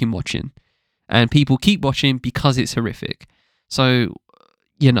keep fucking watching, and people keep watching because it's horrific. So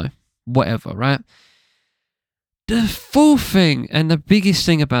whatever, right? The fourth thing and the biggest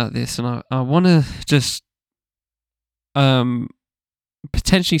thing about this, and I want to just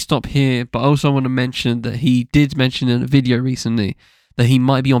potentially stop here, but I also want to mention that he did mention in a video recently that he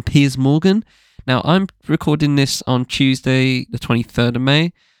might be on Piers Morgan. Now, I'm recording this on Tuesday, the 23rd of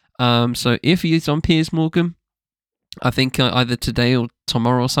May. So if he is on Piers Morgan, I think either today or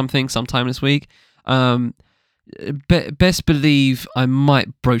tomorrow or sometime this week, best believe I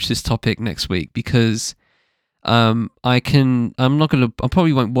might broach this topic next week, because I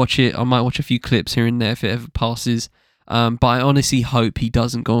probably won't watch it. I might watch a few clips here and there if it ever passes. But I honestly hope he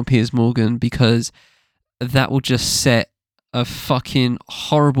doesn't go on Piers Morgan, because that will just set a fucking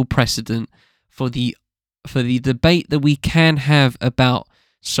horrible precedent for the debate that we can have about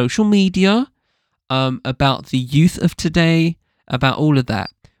social media, about the youth of today, about all of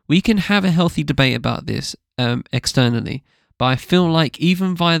that. We can have a healthy debate about this externally, but I feel like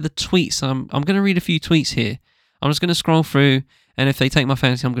even via the tweets, I'm going to read a few tweets here. I'm just going to scroll through, and if they take my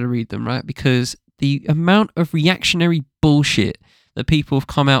fancy, I'm going to read them, right? Because the amount of reactionary bullshit that people have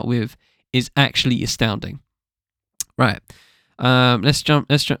come out with is actually astounding. Right. Let's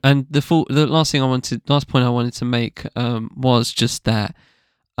jump. And the last point I wanted to make was just that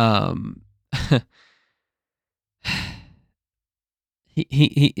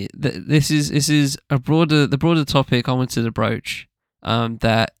This is the broader topic I wanted to broach.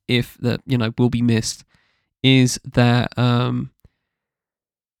 That if that will be missed is that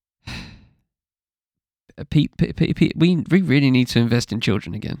we really need to invest in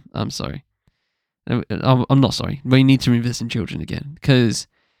children again. I'm sorry. I'm not sorry. We need to invest in children again because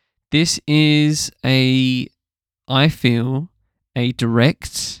this is I feel, a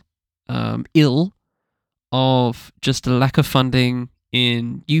direct ill of just a lack of funding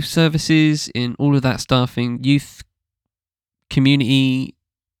in youth services, in all of that stuff, in youth community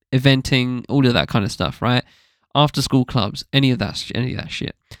eventing, all of that kind of stuff, right? After school clubs, any of that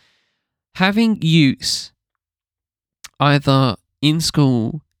shit. Having youths either in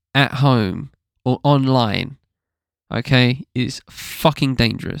school, at home, or online, okay, is fucking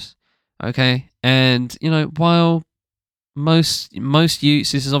dangerous, okay? And, while most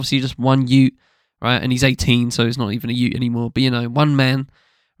youths, this is obviously just one youth, right? And he's 18, so he's not even a youth anymore, but, one man,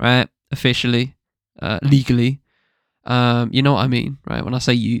 right, officially, legally, you know what I mean, right? When I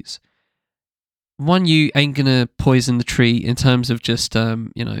say youths, one, you ain't gonna poison the tree in terms of just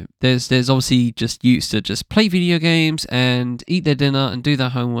there's obviously just youths to just play video games and eat their dinner and do their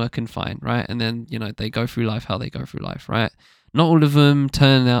homework and fine, right? And then they go through life how they go through life, right? Not all of them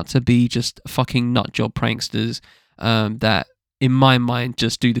turn out to be just fucking nut job pranksters that in my mind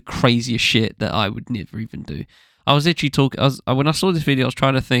just do the craziest shit that I would never even do. I was literally talking. When I saw this video, I was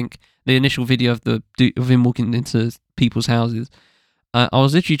trying to think the initial video of him walking into people's houses. I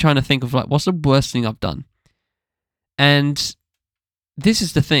was literally trying to think of what's the worst thing I've done, and this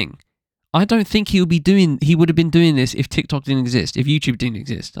is the thing. I don't think he would have been doing this if TikTok didn't exist, if YouTube didn't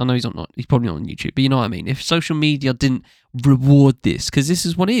exist. I know he's probably not on YouTube, but you know what I mean. If social media didn't reward this, because this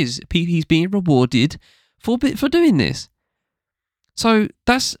is what it is. He's being rewarded for doing this. So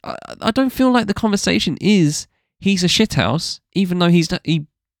I don't feel like the conversation is he's a shithouse, even though he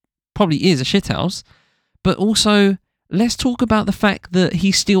probably is a shithouse, but also, let's talk about the fact that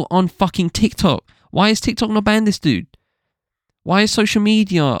he's still on fucking TikTok. Why is TikTok not banned this dude? Why is social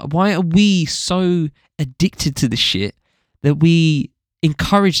media, why are we so addicted to this shit that we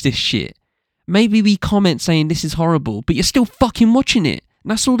encourage this shit? Maybe we comment saying this is horrible, but you're still fucking watching it.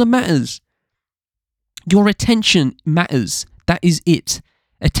 And that's all that matters. Your attention matters. That is it.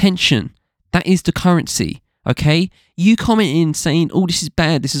 Attention. That is the currency. Okay? You commenting saying, oh, this is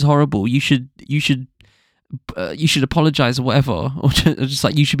bad, this is horrible, you should apologize or whatever, or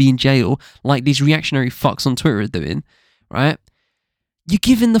just you should be in jail, like these reactionary fucks on Twitter are doing, right? You're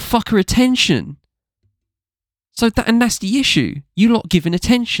giving the fucker attention. And that's the issue. You lot giving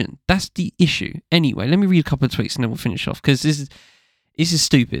attention. That's the issue. Anyway, let me read a couple of tweets and then we'll finish off, because this is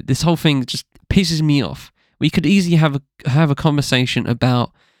stupid. This whole thing just pisses me off. We could easily have a conversation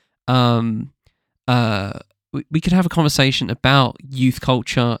about we could have a conversation about youth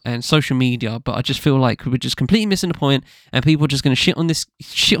culture and social media, but I just feel like we're just completely missing the point, and people are just going to shit on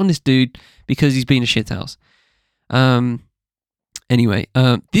this dude because he's being a shithouse. Anyway,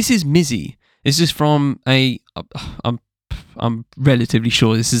 this is Mizzy. This is from I'm relatively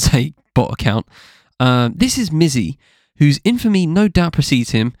sure this is a bot account. This is Mizzy, whose infamy no doubt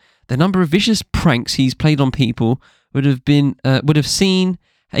precedes him. The number of vicious pranks he's played on people would have seen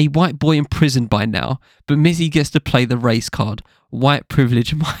a white boy in prison by now, but Mizzy gets to play the race card. White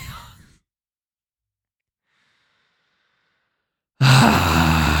privilege, my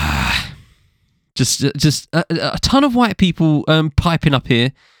just a ton of white people piping up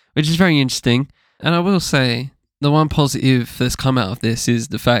here, which is very interesting. And I will say, the one positive that's come out of this is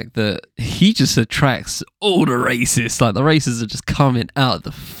the fact that he just attracts all the racists. Like, the racists are just coming out of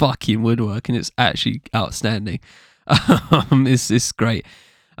the fucking woodwork, and it's actually outstanding. It's great.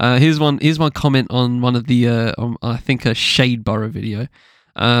 Here's one comment on one of the I think a Shade Borough video.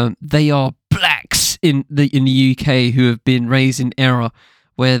 They are blacks in the UK who have been raised in error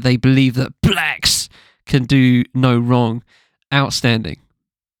where they believe that blacks can do no wrong. Outstanding.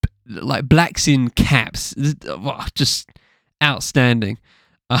 Like, blacks in caps. Just outstanding.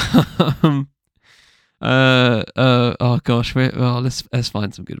 Oh gosh, let's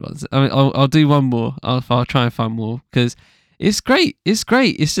find some good ones. I mean, I'll do one more. I'll try and find more, because it's great. It's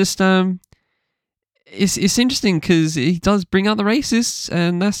great. It's just it's interesting because he does bring out the racists,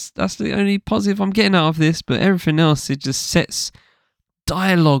 and that's the only positive I'm getting out of this. But everything else, it just sets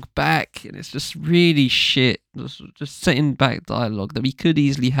dialogue back, and it's just really shit. Just setting back dialogue that we could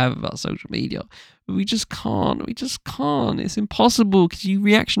easily have about social media, but we just can't. It's impossible because you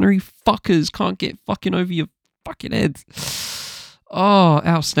reactionary fuckers can't get fucking over your fucking heads. Oh,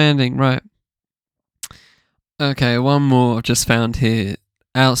 outstanding. Right. Okay, one more I've just found here.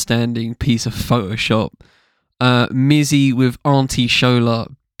 Outstanding piece of Photoshop. Mizzy with Auntie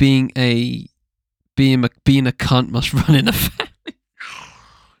Shola being a cunt must run in a family.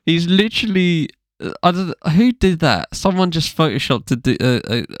 He's literally. I don't. Who did that? Someone just photoshopped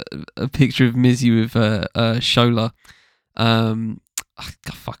a picture of Mizzy with Shola.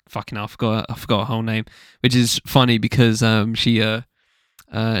 Fucking hell, I forgot her whole name, which is funny because she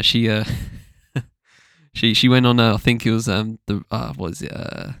she went on I think it was what was it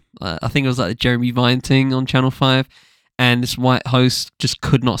I think it was like the Jeremy Vine thing on Channel 5, and this white host just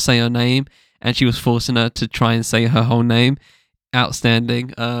could not say her name, and she was forcing her to try and say her whole name. Outstanding.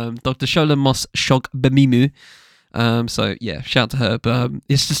 Dr. Shola Mos Shog Bemimu. So yeah, shout to her. But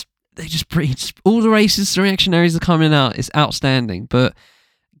it's just all the racist reactionaries are coming out. It's outstanding. But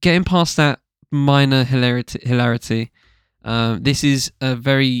getting past that minor hilarity, this is a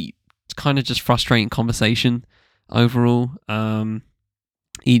very kind of just frustrating conversation overall.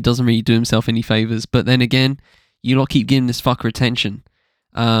 He doesn't really do himself any favors. But then again, you lot keep giving this fucker attention.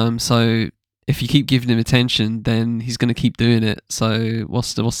 So if you keep giving him attention, then he's going to keep doing it. So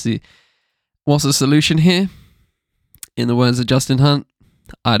what's the solution here? In the words of Justin Hunt,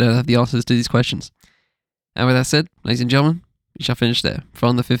 I don't have the answers to these questions. And with that said, ladies and gentlemen, we shall finish there.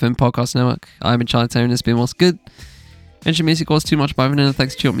 From the Fifth End Podcast Network, I've been Charlie Taylor and it's been What's Good. Mention Music was Too Much by Vanilla.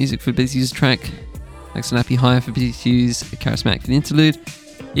 Thanks to Chilled Music for Busy Use Track. Thanks to Nappy Hire for Busy Use Charismatic for the interlude.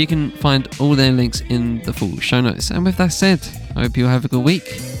 You can find all their links in the full show notes. And with that said, I hope you all have a good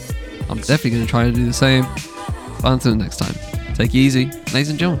week. I'm definitely going to try to do the same. But until next time, take it easy, ladies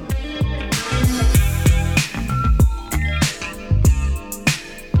and gentlemen.